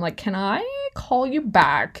early. I'm like, can I call you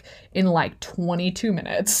back in like 22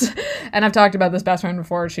 minutes? And I've talked about this best friend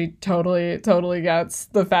before. She totally gets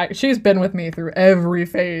the fact. She's been with me through every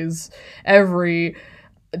phase, every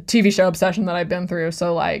TV show obsession that I've been through.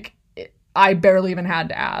 So like, I barely even had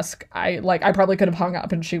to ask. I probably could have hung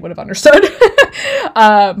up and she would have understood.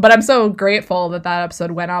 But I'm so grateful that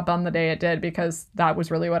episode went up on the day it did, because that was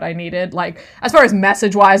really what I needed. Like, as far as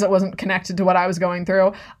message wise, it wasn't connected to what I was going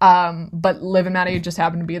through. But Liv and Maddie just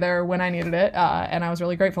happened to be there when I needed it. And I was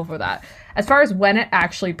really grateful for that. As far as when it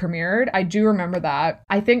actually premiered, I do remember that.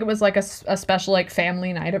 I think it was like a special like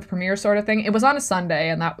family night of premiere sort of thing. It was on a Sunday,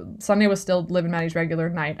 and that Sunday was still Liv and Maddie's regular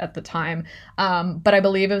night at the time. But I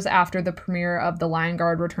believe it was after the premiere of The Lion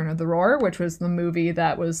Guard: Return of the Roar, which was the movie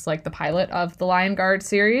that was like the pilot of the Lion Guard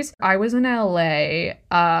series. I was in LA.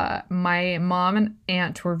 My mom and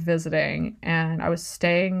aunt were visiting, and I was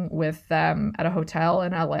staying with them at a hotel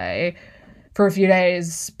in LA for a few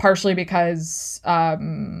days, partially because I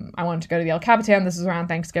wanted to go to the El Capitan. This is around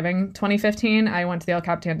Thanksgiving 2015. I went to the El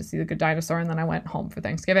Capitan to see The Good Dinosaur, and then I went home for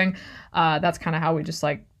Thanksgiving. That's kind of how we just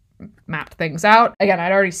like mapped things out. Again,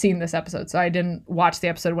 I'd already seen this episode, so I didn't watch the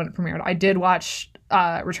episode when it premiered. I did watch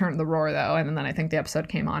Return of the Roar, though, and then I think the episode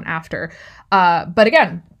came on after. But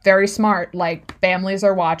again, very smart. Like, families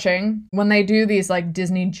are watching. When they do these like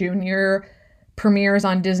Disney Junior premieres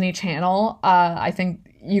on Disney Channel, I think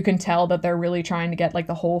you can tell that they're really trying to get like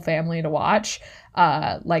the whole family to watch.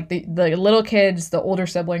 Like the little kids, the older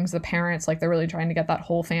siblings, the parents, like they're really trying to get that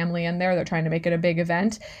whole family in there. They're trying to make it a big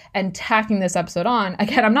event, and tacking this episode on,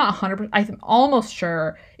 again, I'm not 100%, I'm almost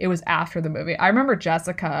sure it was after the movie. I remember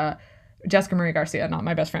Jessica Jessica Marie Garcia, not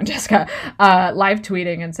my best friend Jessica, live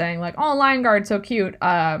tweeting and saying like, oh, Lion Guard, so cute.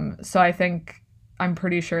 So I'm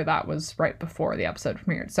pretty sure that was right before the episode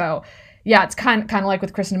premiered. So yeah, it's kind of like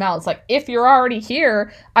with Kristen Bell. It's like, if you're already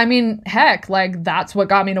here, I mean, heck, like that's what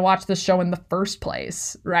got me to watch this show in the first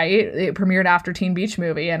place, right? It premiered after Teen Beach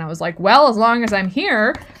Movie. And I was like, well, as long as I'm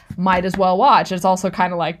here, might as well watch. It's also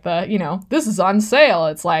kind of like this is on sale.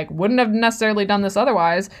 It's like, wouldn't have necessarily done this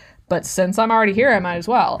otherwise, but since I'm already here, I might as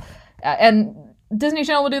well. And Disney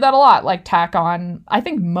Channel will do that a lot, like tack on, I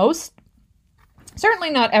think certainly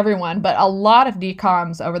not everyone, but a lot of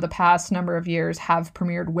DCOMs over the past number of years have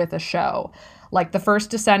premiered with a show. Like the first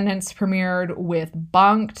Descendants premiered with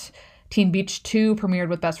Bunked, Teen Beach 2 premiered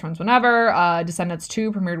with Best Friends Whenever, Descendants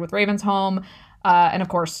 2 premiered with Raven's Home, and of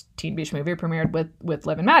course, Teen Beach Movie premiered with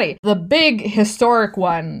Liv and Maddie. The big historic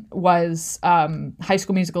one was High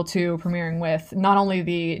School Musical 2 premiering with not only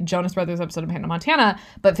the Jonas Brothers episode of Hannah Montana,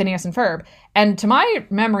 but Phineas and Ferb. And to my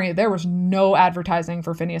memory, there was no advertising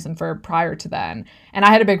for Phineas and Ferb prior to then. And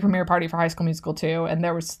I had a big premiere party for High School Musical 2, and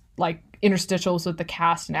there was like interstitials with the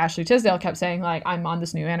cast, and Ashley Tisdale kept saying like, I'm on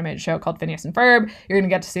this new animated show called Phineas and Ferb. You're going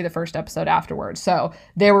to get to see the first episode afterwards. So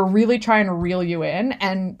they were really trying to reel you in,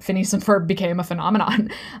 and Phineas and Ferb became a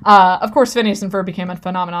phenomenon. Of course, Phineas and Ferb became a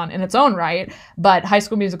phenomenon in its own right, but High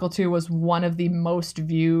School Musical 2 was one of the most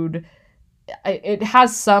viewed. It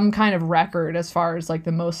has some kind of record as far as like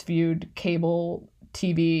the most viewed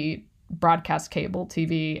broadcast cable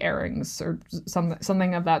TV airings or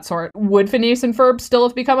something of that sort. Would Phineas and Ferb still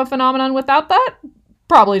have become a phenomenon without that?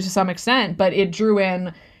 Probably to some extent, but it drew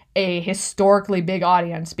in a historically big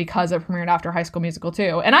audience because it premiered after High School Musical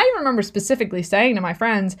 2. And I remember specifically saying to my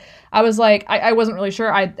friends, I was like, I wasn't really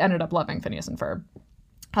sure. I ended up loving Phineas and Ferb.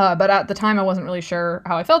 But at the time, I wasn't really sure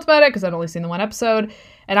how I felt about it because I'd only seen the one episode.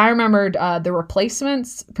 And I remembered The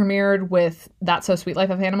Replacements premiered with That's So Sweet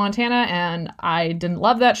Life of Hannah Montana, and I didn't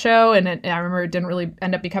love that show, and I remember it didn't really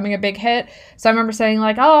end up becoming a big hit. So I remember saying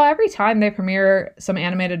like, oh, every time they premiere some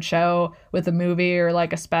animated show with a movie or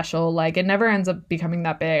like a special, like it never ends up becoming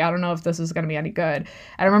that big. I don't know if this is going to be any good. And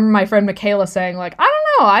I remember my friend Michaela saying like, I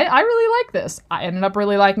don't know, I really like this. I ended up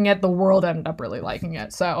really liking it. The world ended up really liking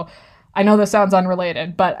it. So I know this sounds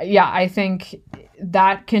unrelated, but yeah, I think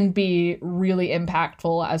that can be really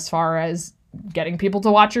impactful as far as getting people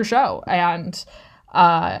to watch your show. And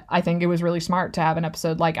I think it was really smart to have an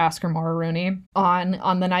episode like Ask Her Maura Rooney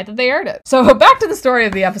on the night that they aired it. So back to the story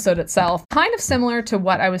of the episode itself, kind of similar to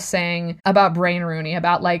what I was saying about Brain Rooney,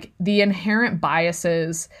 about like the inherent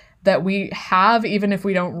biases that we have even if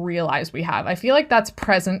we don't realize we have. I feel like that's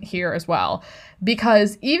present here as well,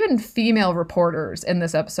 because even female reporters in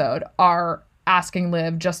this episode are asking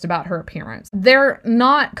Liv just about her appearance. They're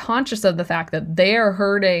not conscious of the fact that they are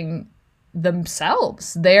hurting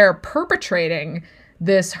themselves. They're perpetrating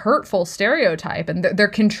this hurtful stereotype, and they're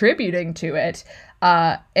contributing to it,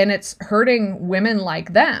 and it's hurting women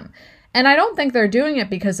like them. And I don't think they're doing it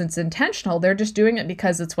because it's intentional. They're just doing it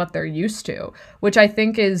because it's what they're used to, which I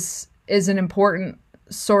think is an important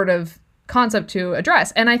sort of concept to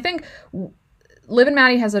address. And I think Liv and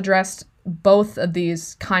Maddie has addressed both of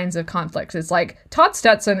these kinds of conflicts. It's like Todd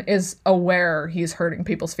Stetson is aware he's hurting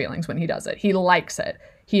people's feelings when he does it. He likes it.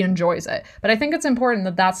 He enjoys it. But I think it's important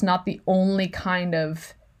that that's not the only kind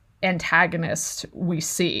of antagonist we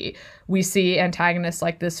see. We see antagonists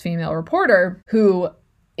like this female reporter who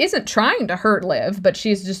isn't trying to hurt Liv, but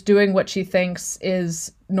she's just doing what she thinks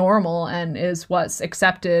is normal and is what's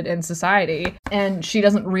accepted in society. And she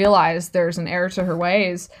doesn't realize there's an error to her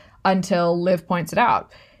ways until Liv points it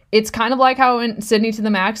out. It's kind of like how in Sydney to the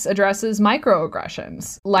Max addresses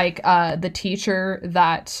microaggressions. Like the teacher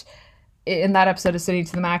that, in that episode of Sydney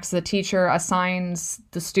to the Max, the teacher assigns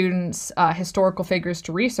the students historical figures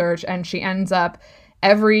to research, and she ends up,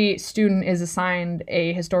 every student is assigned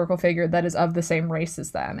a historical figure that is of the same race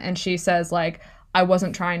as them. And she says, like, I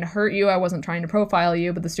wasn't trying to hurt you, I wasn't trying to profile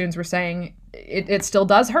you, but the students were saying it still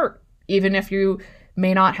does hurt. Even if you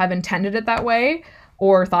may not have intended it that way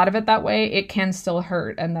or thought of it that way, it can still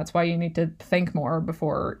hurt. And that's why you need to think more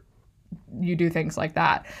before you do things like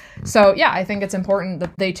that. So yeah, I think it's important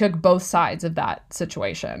that they took both sides of that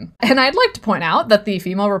situation. And I'd like to point out that the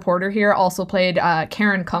female reporter here also played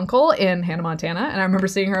Karen Kunkel in Hannah Montana. And I remember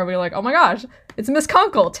seeing her and be like, oh my gosh, it's Miss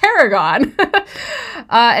Kunkel, Tarragon.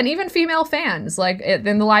 And even female fans, like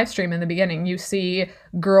in the live stream in the beginning, you see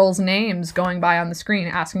girls' names going by on the screen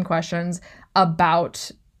asking questions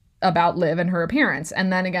about about Liv and her appearance.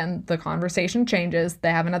 And then again, the conversation changes.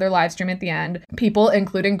 They have another live stream at the end. People,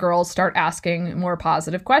 including girls, start asking more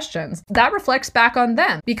positive questions. That reflects back on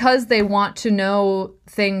them because they want to know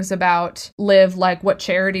things about Liv, like what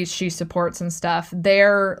charities she supports and stuff.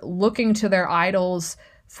 They're looking to their idols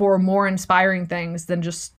for more inspiring things than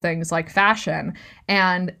just things like fashion.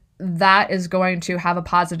 And that is going to have a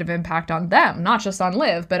positive impact on them, not just on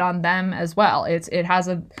Liv, but on them as well. It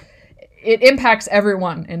impacts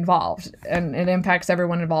everyone involved, and it impacts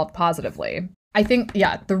everyone involved positively. I think,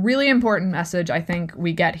 the really important message I think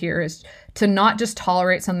we get here is to not just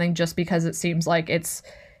tolerate something just because it seems like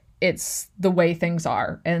it's the way things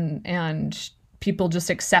are, and people just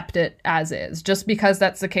accept it as is. Just because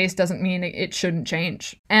that's the case doesn't mean it shouldn't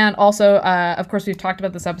change. And also, of course, we've talked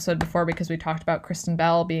about this episode before because we talked about Kristen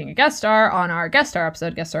Bell being a guest star on our guest star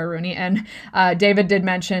episode, Guest Star Rooney. And David did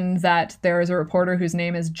mention that there is a reporter whose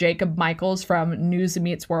name is Jacob Michaels from News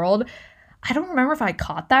Meets World. I don't remember if I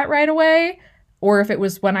caught that right away or if it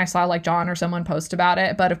was when I saw like John or someone post about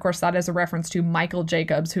it. But of course, that is a reference to Michael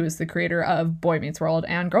Jacobs, who is the creator of Boy Meets World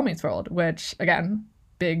and Girl Meets World, which, again,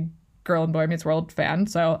 big Girl and Boy Meets World fan,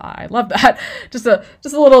 so I love that. Just a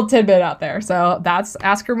little tidbit out there. So that's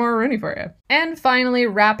Ask Her More Rooney for you. And finally,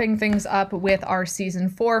 wrapping things up with our season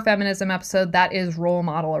 4 feminism episode, that is Role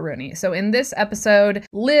Model Rooney. So in this episode,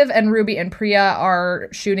 Liv and Ruby and Priya are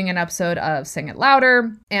shooting an episode of Sing It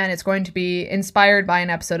Louder, and it's going to be inspired by an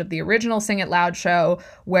episode of the original Sing It Loud show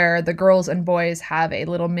where the girls and boys have a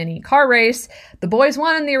little mini car race. The boys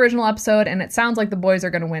won in the original episode, and it sounds like the boys are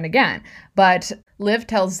going to win again. But Liv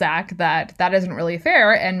tells Zach that isn't really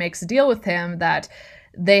fair and makes a deal with him that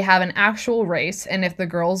they have an actual race, and if the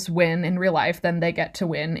girls win in real life, then they get to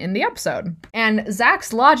win in the episode. And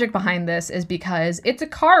Zach's logic behind this is because it's a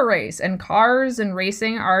car race, and cars and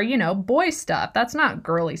racing are, boy stuff. That's not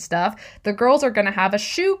girly stuff. The girls are going to have a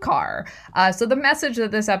shoe car. So the message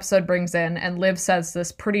that this episode brings in, and Liv says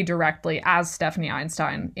this pretty directly as Stephanie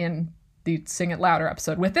Einstein in the Sing It Louder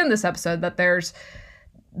episode within this episode, that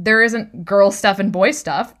there isn't girl stuff and boy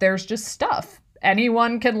stuff. There's just stuff.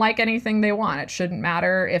 Anyone can like anything they want. It shouldn't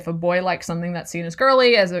matter if a boy likes something that's seen as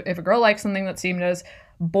girly, if a girl likes something that's seen as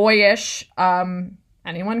boyish.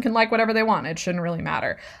 Anyone can like whatever they want. It shouldn't really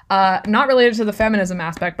matter. Not related to the feminism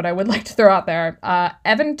aspect, but I would like to throw out there,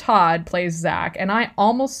 Evan Todd plays Zach, and I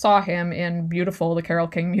almost saw him in Beautiful, the Carole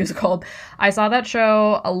King musical. I saw that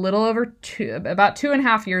show a little over about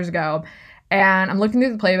 2.5 years ago. And I'm looking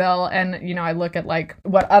through the playbill, and, I look at, like,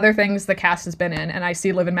 what other things the cast has been in, and I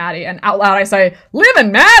see Liv and Maddie, and out loud I say, Liv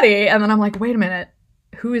and Maddie! And then I'm like, wait a minute,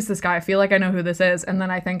 who is this guy? I feel like I know who this is. And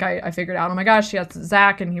then I think I figured out, oh my gosh, that's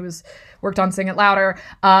Zach, and he worked on Sing It Louder.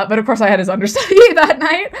 But of course I had his understudy that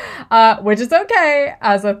night, which is okay.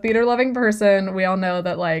 As a theater-loving person, we all know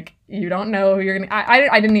that, like, you don't know who you're gonna...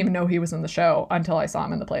 I didn't even know he was in the show until I saw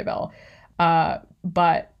him in the playbill.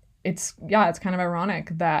 But... it's kind of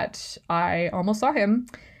ironic that I almost saw him.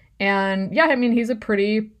 And he's a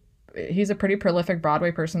pretty prolific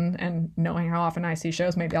Broadway person, and knowing how often I see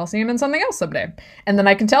shows, maybe I'll see him in something else someday. And then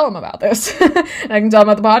I can tell him about this. And I can tell him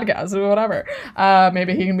about the podcast or whatever.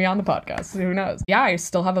 Maybe he can be on the podcast. Who knows? Yeah, I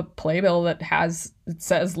still have a playbill that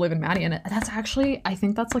says Liv and Maddie in it. That's actually, I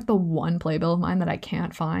think that's like the one playbill of mine that I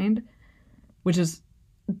can't find, which is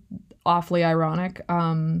awfully ironic.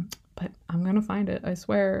 But I'm going to find it. I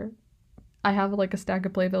swear. I have like a stack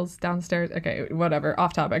of playbills downstairs. Okay, whatever.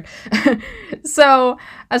 Off topic. So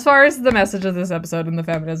as far as the message of this episode and the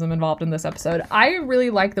feminism involved in this episode, I really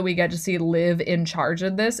like that we get to see Liv in charge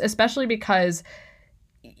of this, especially because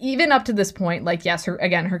even up to this point, like, yes,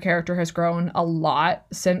 her character has grown a lot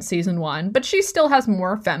since season 1, but she still has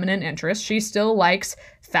more feminine interests. She still likes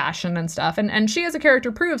fashion and stuff. And she as a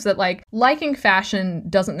character proves that, like, liking fashion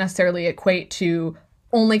doesn't necessarily equate to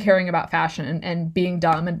only caring about fashion and being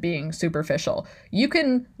dumb and being superficial. You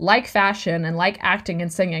can like fashion and like acting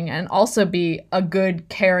and singing and also be a good,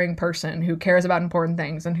 caring person who cares about important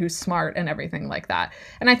things and who's smart and everything like that.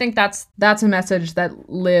 And I think that's a message that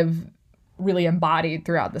Liv really embodied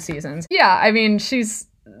throughout the seasons. Yeah, she's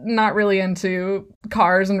not really into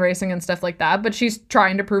cars and racing and stuff like that, but she's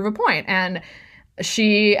trying to prove a point. And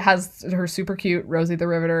she has her super cute Rosie the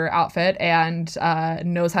Riveter outfit and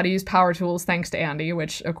knows how to use power tools thanks to Andy,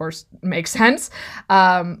 which of course makes sense.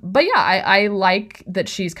 But yeah, I like that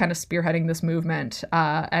she's kind of spearheading this movement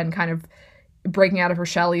and kind of breaking out of her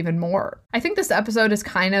shell even more. I think this episode is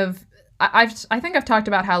kind of I think I've talked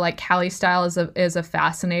about how like Callie's style is a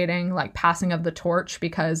fascinating like passing of the torch,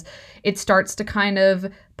 because it starts to kind of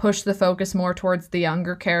push the focus more towards the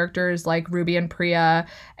younger characters like Ruby and Priya,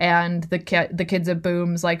 and the kids at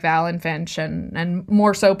Booms like Val and Finch, and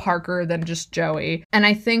more so Parker than just Joey. And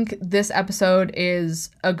I think this episode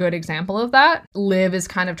is a good example of that. Liv is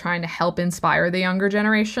kind of trying to help inspire the younger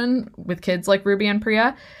generation with kids like Ruby and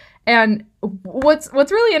Priya. And what's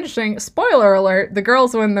really interesting, spoiler alert, the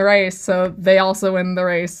girls win the race, so they also win the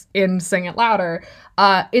race in Sing It Louder.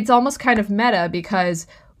 It's almost kind of meta, because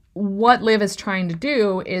what Liv is trying to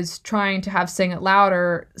do is trying to have Sing It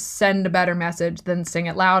Louder send a better message than Sing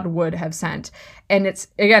It Loud would have sent. And it's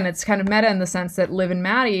kind of meta in the sense that Liv and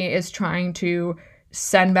Maddie is trying to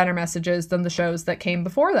send better messages than the shows that came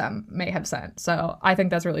before them may have sent. So I think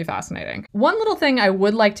that's really fascinating. One little thing I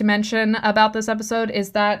would like to mention about this episode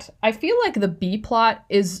is that I feel like the B plot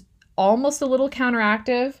is almost a little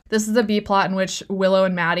counteractive. This is a B plot in which Willow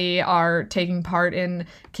and Maddie are taking part in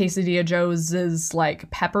Quesadilla Joe's like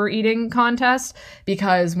pepper eating contest,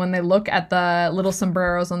 because when they look at the little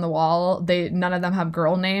sombreros on the wall, none of them have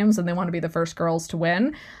girl names, and they want to be the first girls to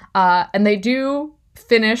win. And they do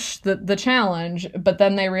finish the challenge, but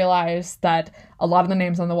then they realize that a lot of the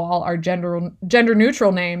names on the wall are gender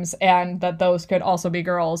neutral names, and that those could also be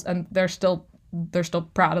girls, and they're still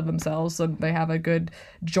proud of themselves, so they have a good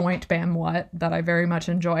joint bam what that I very much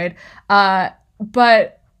enjoyed.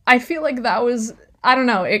 But I feel like that was, I don't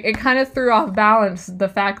know, it kind of threw off balance the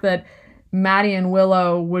fact that Maddie and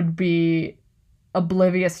Willow would be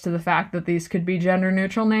oblivious to the fact that these could be gender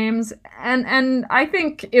neutral names, and I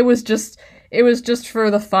think it was just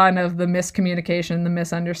for the fun of the miscommunication, the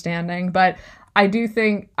misunderstanding. But I do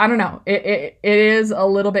think, I don't know, it is a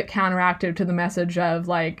little bit counteractive to the message of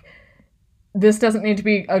like, this doesn't need to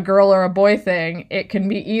be a girl or a boy thing. It can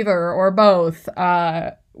be either or both,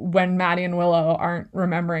 when Maddie and Willow aren't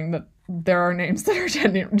remembering that there are names that are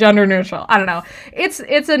gender neutral. I don't know. It's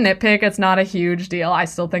a nitpick. It's not a huge deal. I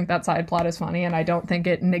still think that side plot is funny, and I don't think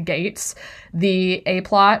it negates the A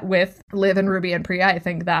plot with Liv and Ruby and Priya. I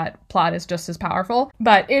think that plot is just as powerful,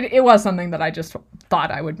 but it was something that I just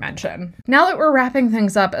thought I would mention. Now that we're wrapping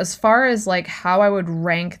things up, as far as like how I would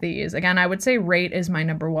rank these, again, I would say Rate is my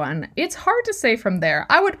number 1. It's hard to say from there.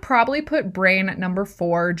 I would probably put Brain at number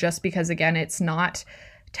 4, just because, again, it's not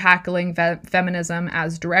tackling feminism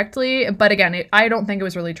as directly, but again, I don't think it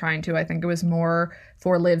was really trying to. I think it was more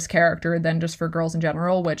for Liv's character than just for girls in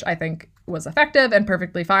general, which I think was effective and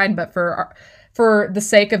perfectly fine. But for the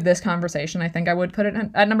sake of this conversation, I think I would put it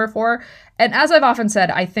at number 4. And as I've often said,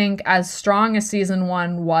 I think as strong as season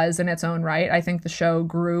 1 was in its own right, I think the show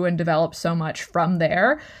grew and developed so much from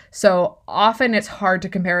there. So often it's hard to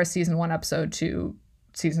compare a season 1 episode to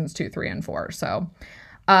seasons 2, 3, and 4. So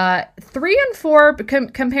 3 and 4,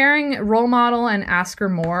 comparing Role Model and Ask Her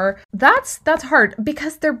More, that's hard,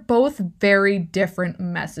 because they're both very different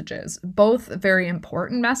messages, both very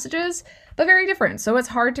important messages, but very different. So it's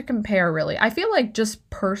hard to compare, really. I feel like just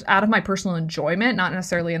out of my personal enjoyment, not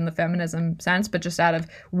necessarily in the feminism sense, but just out of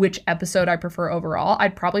which episode I prefer overall,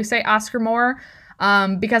 I'd probably say Ask Her More,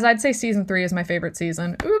 because I'd say season 3 is my favorite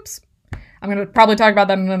season. Oops. I'm going to probably talk about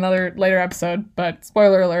that in another later episode, but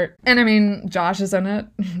spoiler alert. And I mean, Josh is in it,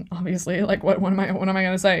 obviously. Like, what am I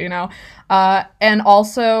going to say, you know? And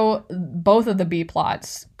also, both of the B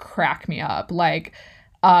plots crack me up. Like,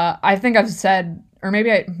 I think I've said, or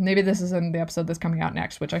maybe this is in the episode that's coming out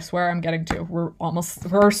next, which I swear I'm getting to.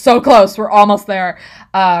 We're so close. We're almost there.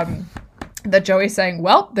 That Joey saying,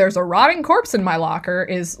 well, there's a rotting corpse in my locker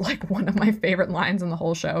is like one of my favorite lines in the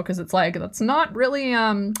whole show, because it's like, that's not really,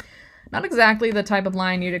 not exactly the type of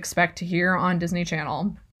line you'd expect to hear on Disney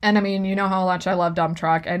Channel. And I mean, you know how much I love Dump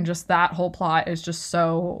Truck, and just that whole plot is just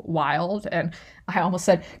so wild. And I almost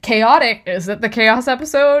said chaotic. Is it the chaos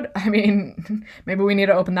episode? I mean, maybe we need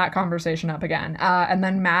to open that conversation up again. And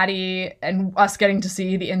then Maddie and us getting to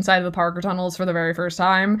see the inside of the Parker tunnels for the very first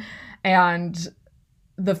time, and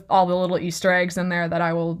all the little Easter eggs in there that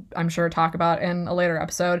I will, I'm sure, talk about in a later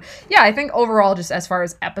episode. Yeah, I think overall, just as far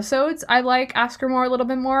as episodes, I like Ask Her More a little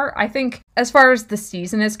bit more. I think as far as the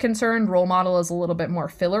season is concerned, Role Model is a little bit more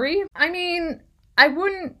fillery. I mean, I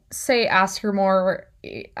wouldn't say Ask Her More,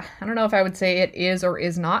 I don't know if I would say it is or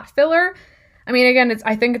is not filler. I mean, again,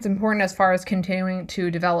 I think it's important as far as continuing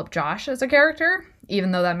to develop Josh as a character,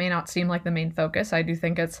 even though that may not seem like the main focus. I do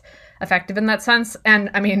think it's effective in that sense.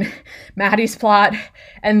 And I mean, Maddie's plot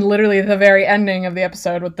and literally the very ending of the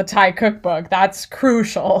episode with the Thai cookbook, that's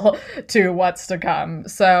crucial to what's to come.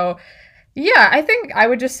 So Yeah, I think I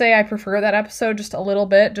would just say I prefer that episode just a little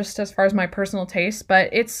bit, just as far as my personal taste, but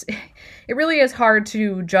it really is hard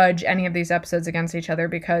to judge any of these episodes against each other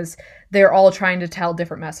because they're all trying to tell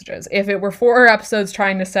different messages. If it were 4 episodes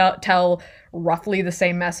trying to tell roughly the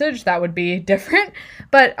same message, that would be different,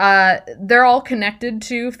 but they're all connected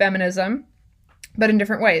to feminism, but in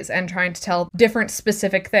different ways and trying to tell different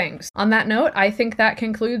specific things. On that note, I think that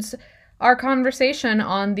concludes our conversation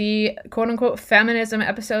on the quote-unquote feminism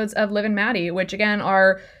episodes of Liv and Maddie, which again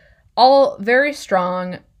are all very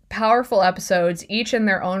strong, powerful episodes, each in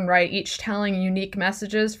their own right, each telling unique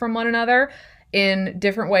messages from one another in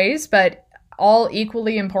different ways, but all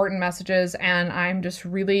equally important messages. And I'm just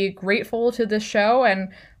really grateful to this show and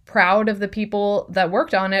proud of the people that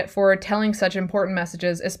worked on it for telling such important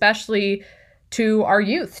messages, especially to our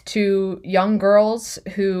youth, to young girls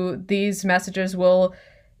who these messages will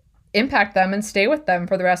impact them and stay with them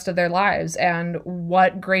for the rest of their lives, and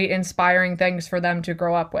what great inspiring things for them to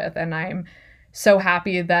grow up with. And I'm so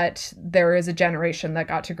happy that there is a generation that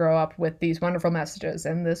got to grow up with these wonderful messages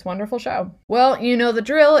in this wonderful show. Well, you know the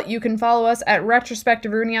drill. You can follow us at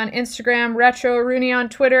Retrospective Rooney on Instagram, Retro Rooney on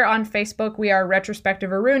Twitter, on Facebook. We are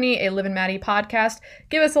Retrospective Rooney, a Liv and Maddie podcast.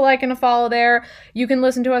 Give us a like and a follow there. You can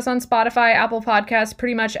listen to us on Spotify, Apple Podcasts,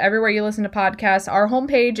 pretty much everywhere you listen to podcasts. Our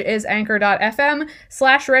homepage is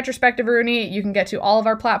anchor.fm/Retrospective Rooney. You can get to all of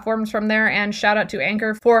our platforms from there, and shout out to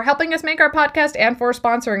Anchor for helping us make our podcast and for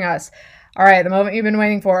sponsoring us. All right, the moment you've been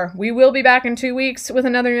waiting for. We will be back in 2 weeks with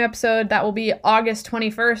another new episode. That will be August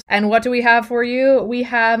 21st. And what do we have for you? We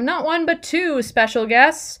have not one, but 2 special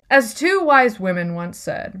guests. As 2 wise women once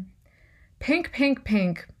said, pink, pink,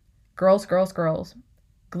 pink, girls, girls, girls,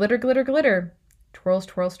 glitter, glitter, glitter, twirls,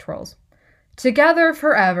 twirls, twirls. Together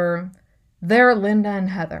forever, they're Linda and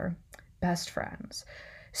Heather, best friends.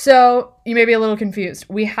 So you may be a little confused.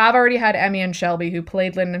 We have already had Emmy and Shelby, who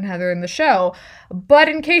played Linda and Heather in the show, but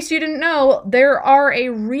in case you didn't know, there are a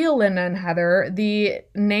real Linda and Heather, the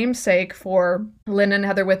namesake for Linda and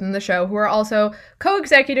Heather within the show, who are also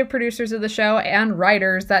co-executive producers of the show and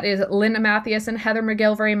writers. That is Linda Mathias and Heather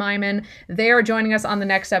McGillivray-Myman. They are joining us on the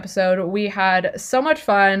next episode. We had so much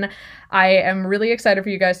fun. I am really excited for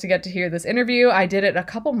you guys to get to hear this interview. I did it a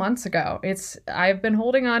couple months ago. I've been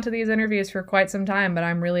holding on to these interviews for quite some time, but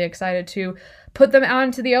I'm really excited to put them out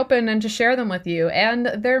into the open and to share them with you. And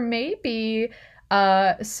there may be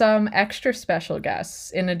some extra special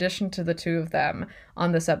guests in addition to the 2 of them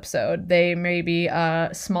on this episode. They may be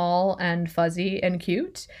small and fuzzy and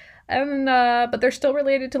cute, and but they're still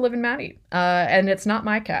related to Liv and Maddie. And it's not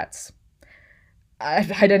my cats. I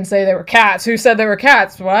didn't say they were cats. Who said they were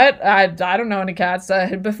cats? What? I don't know any cats.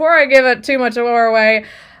 Before I give it too much more away,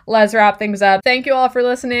 let's wrap things up. Thank you all for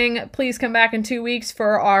listening. Please come back in 2 weeks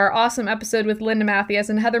for our awesome episode with Linda Mathias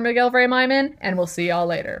and Heather McGillivray-Myman, and we'll see y'all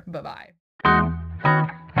later. Bye-bye.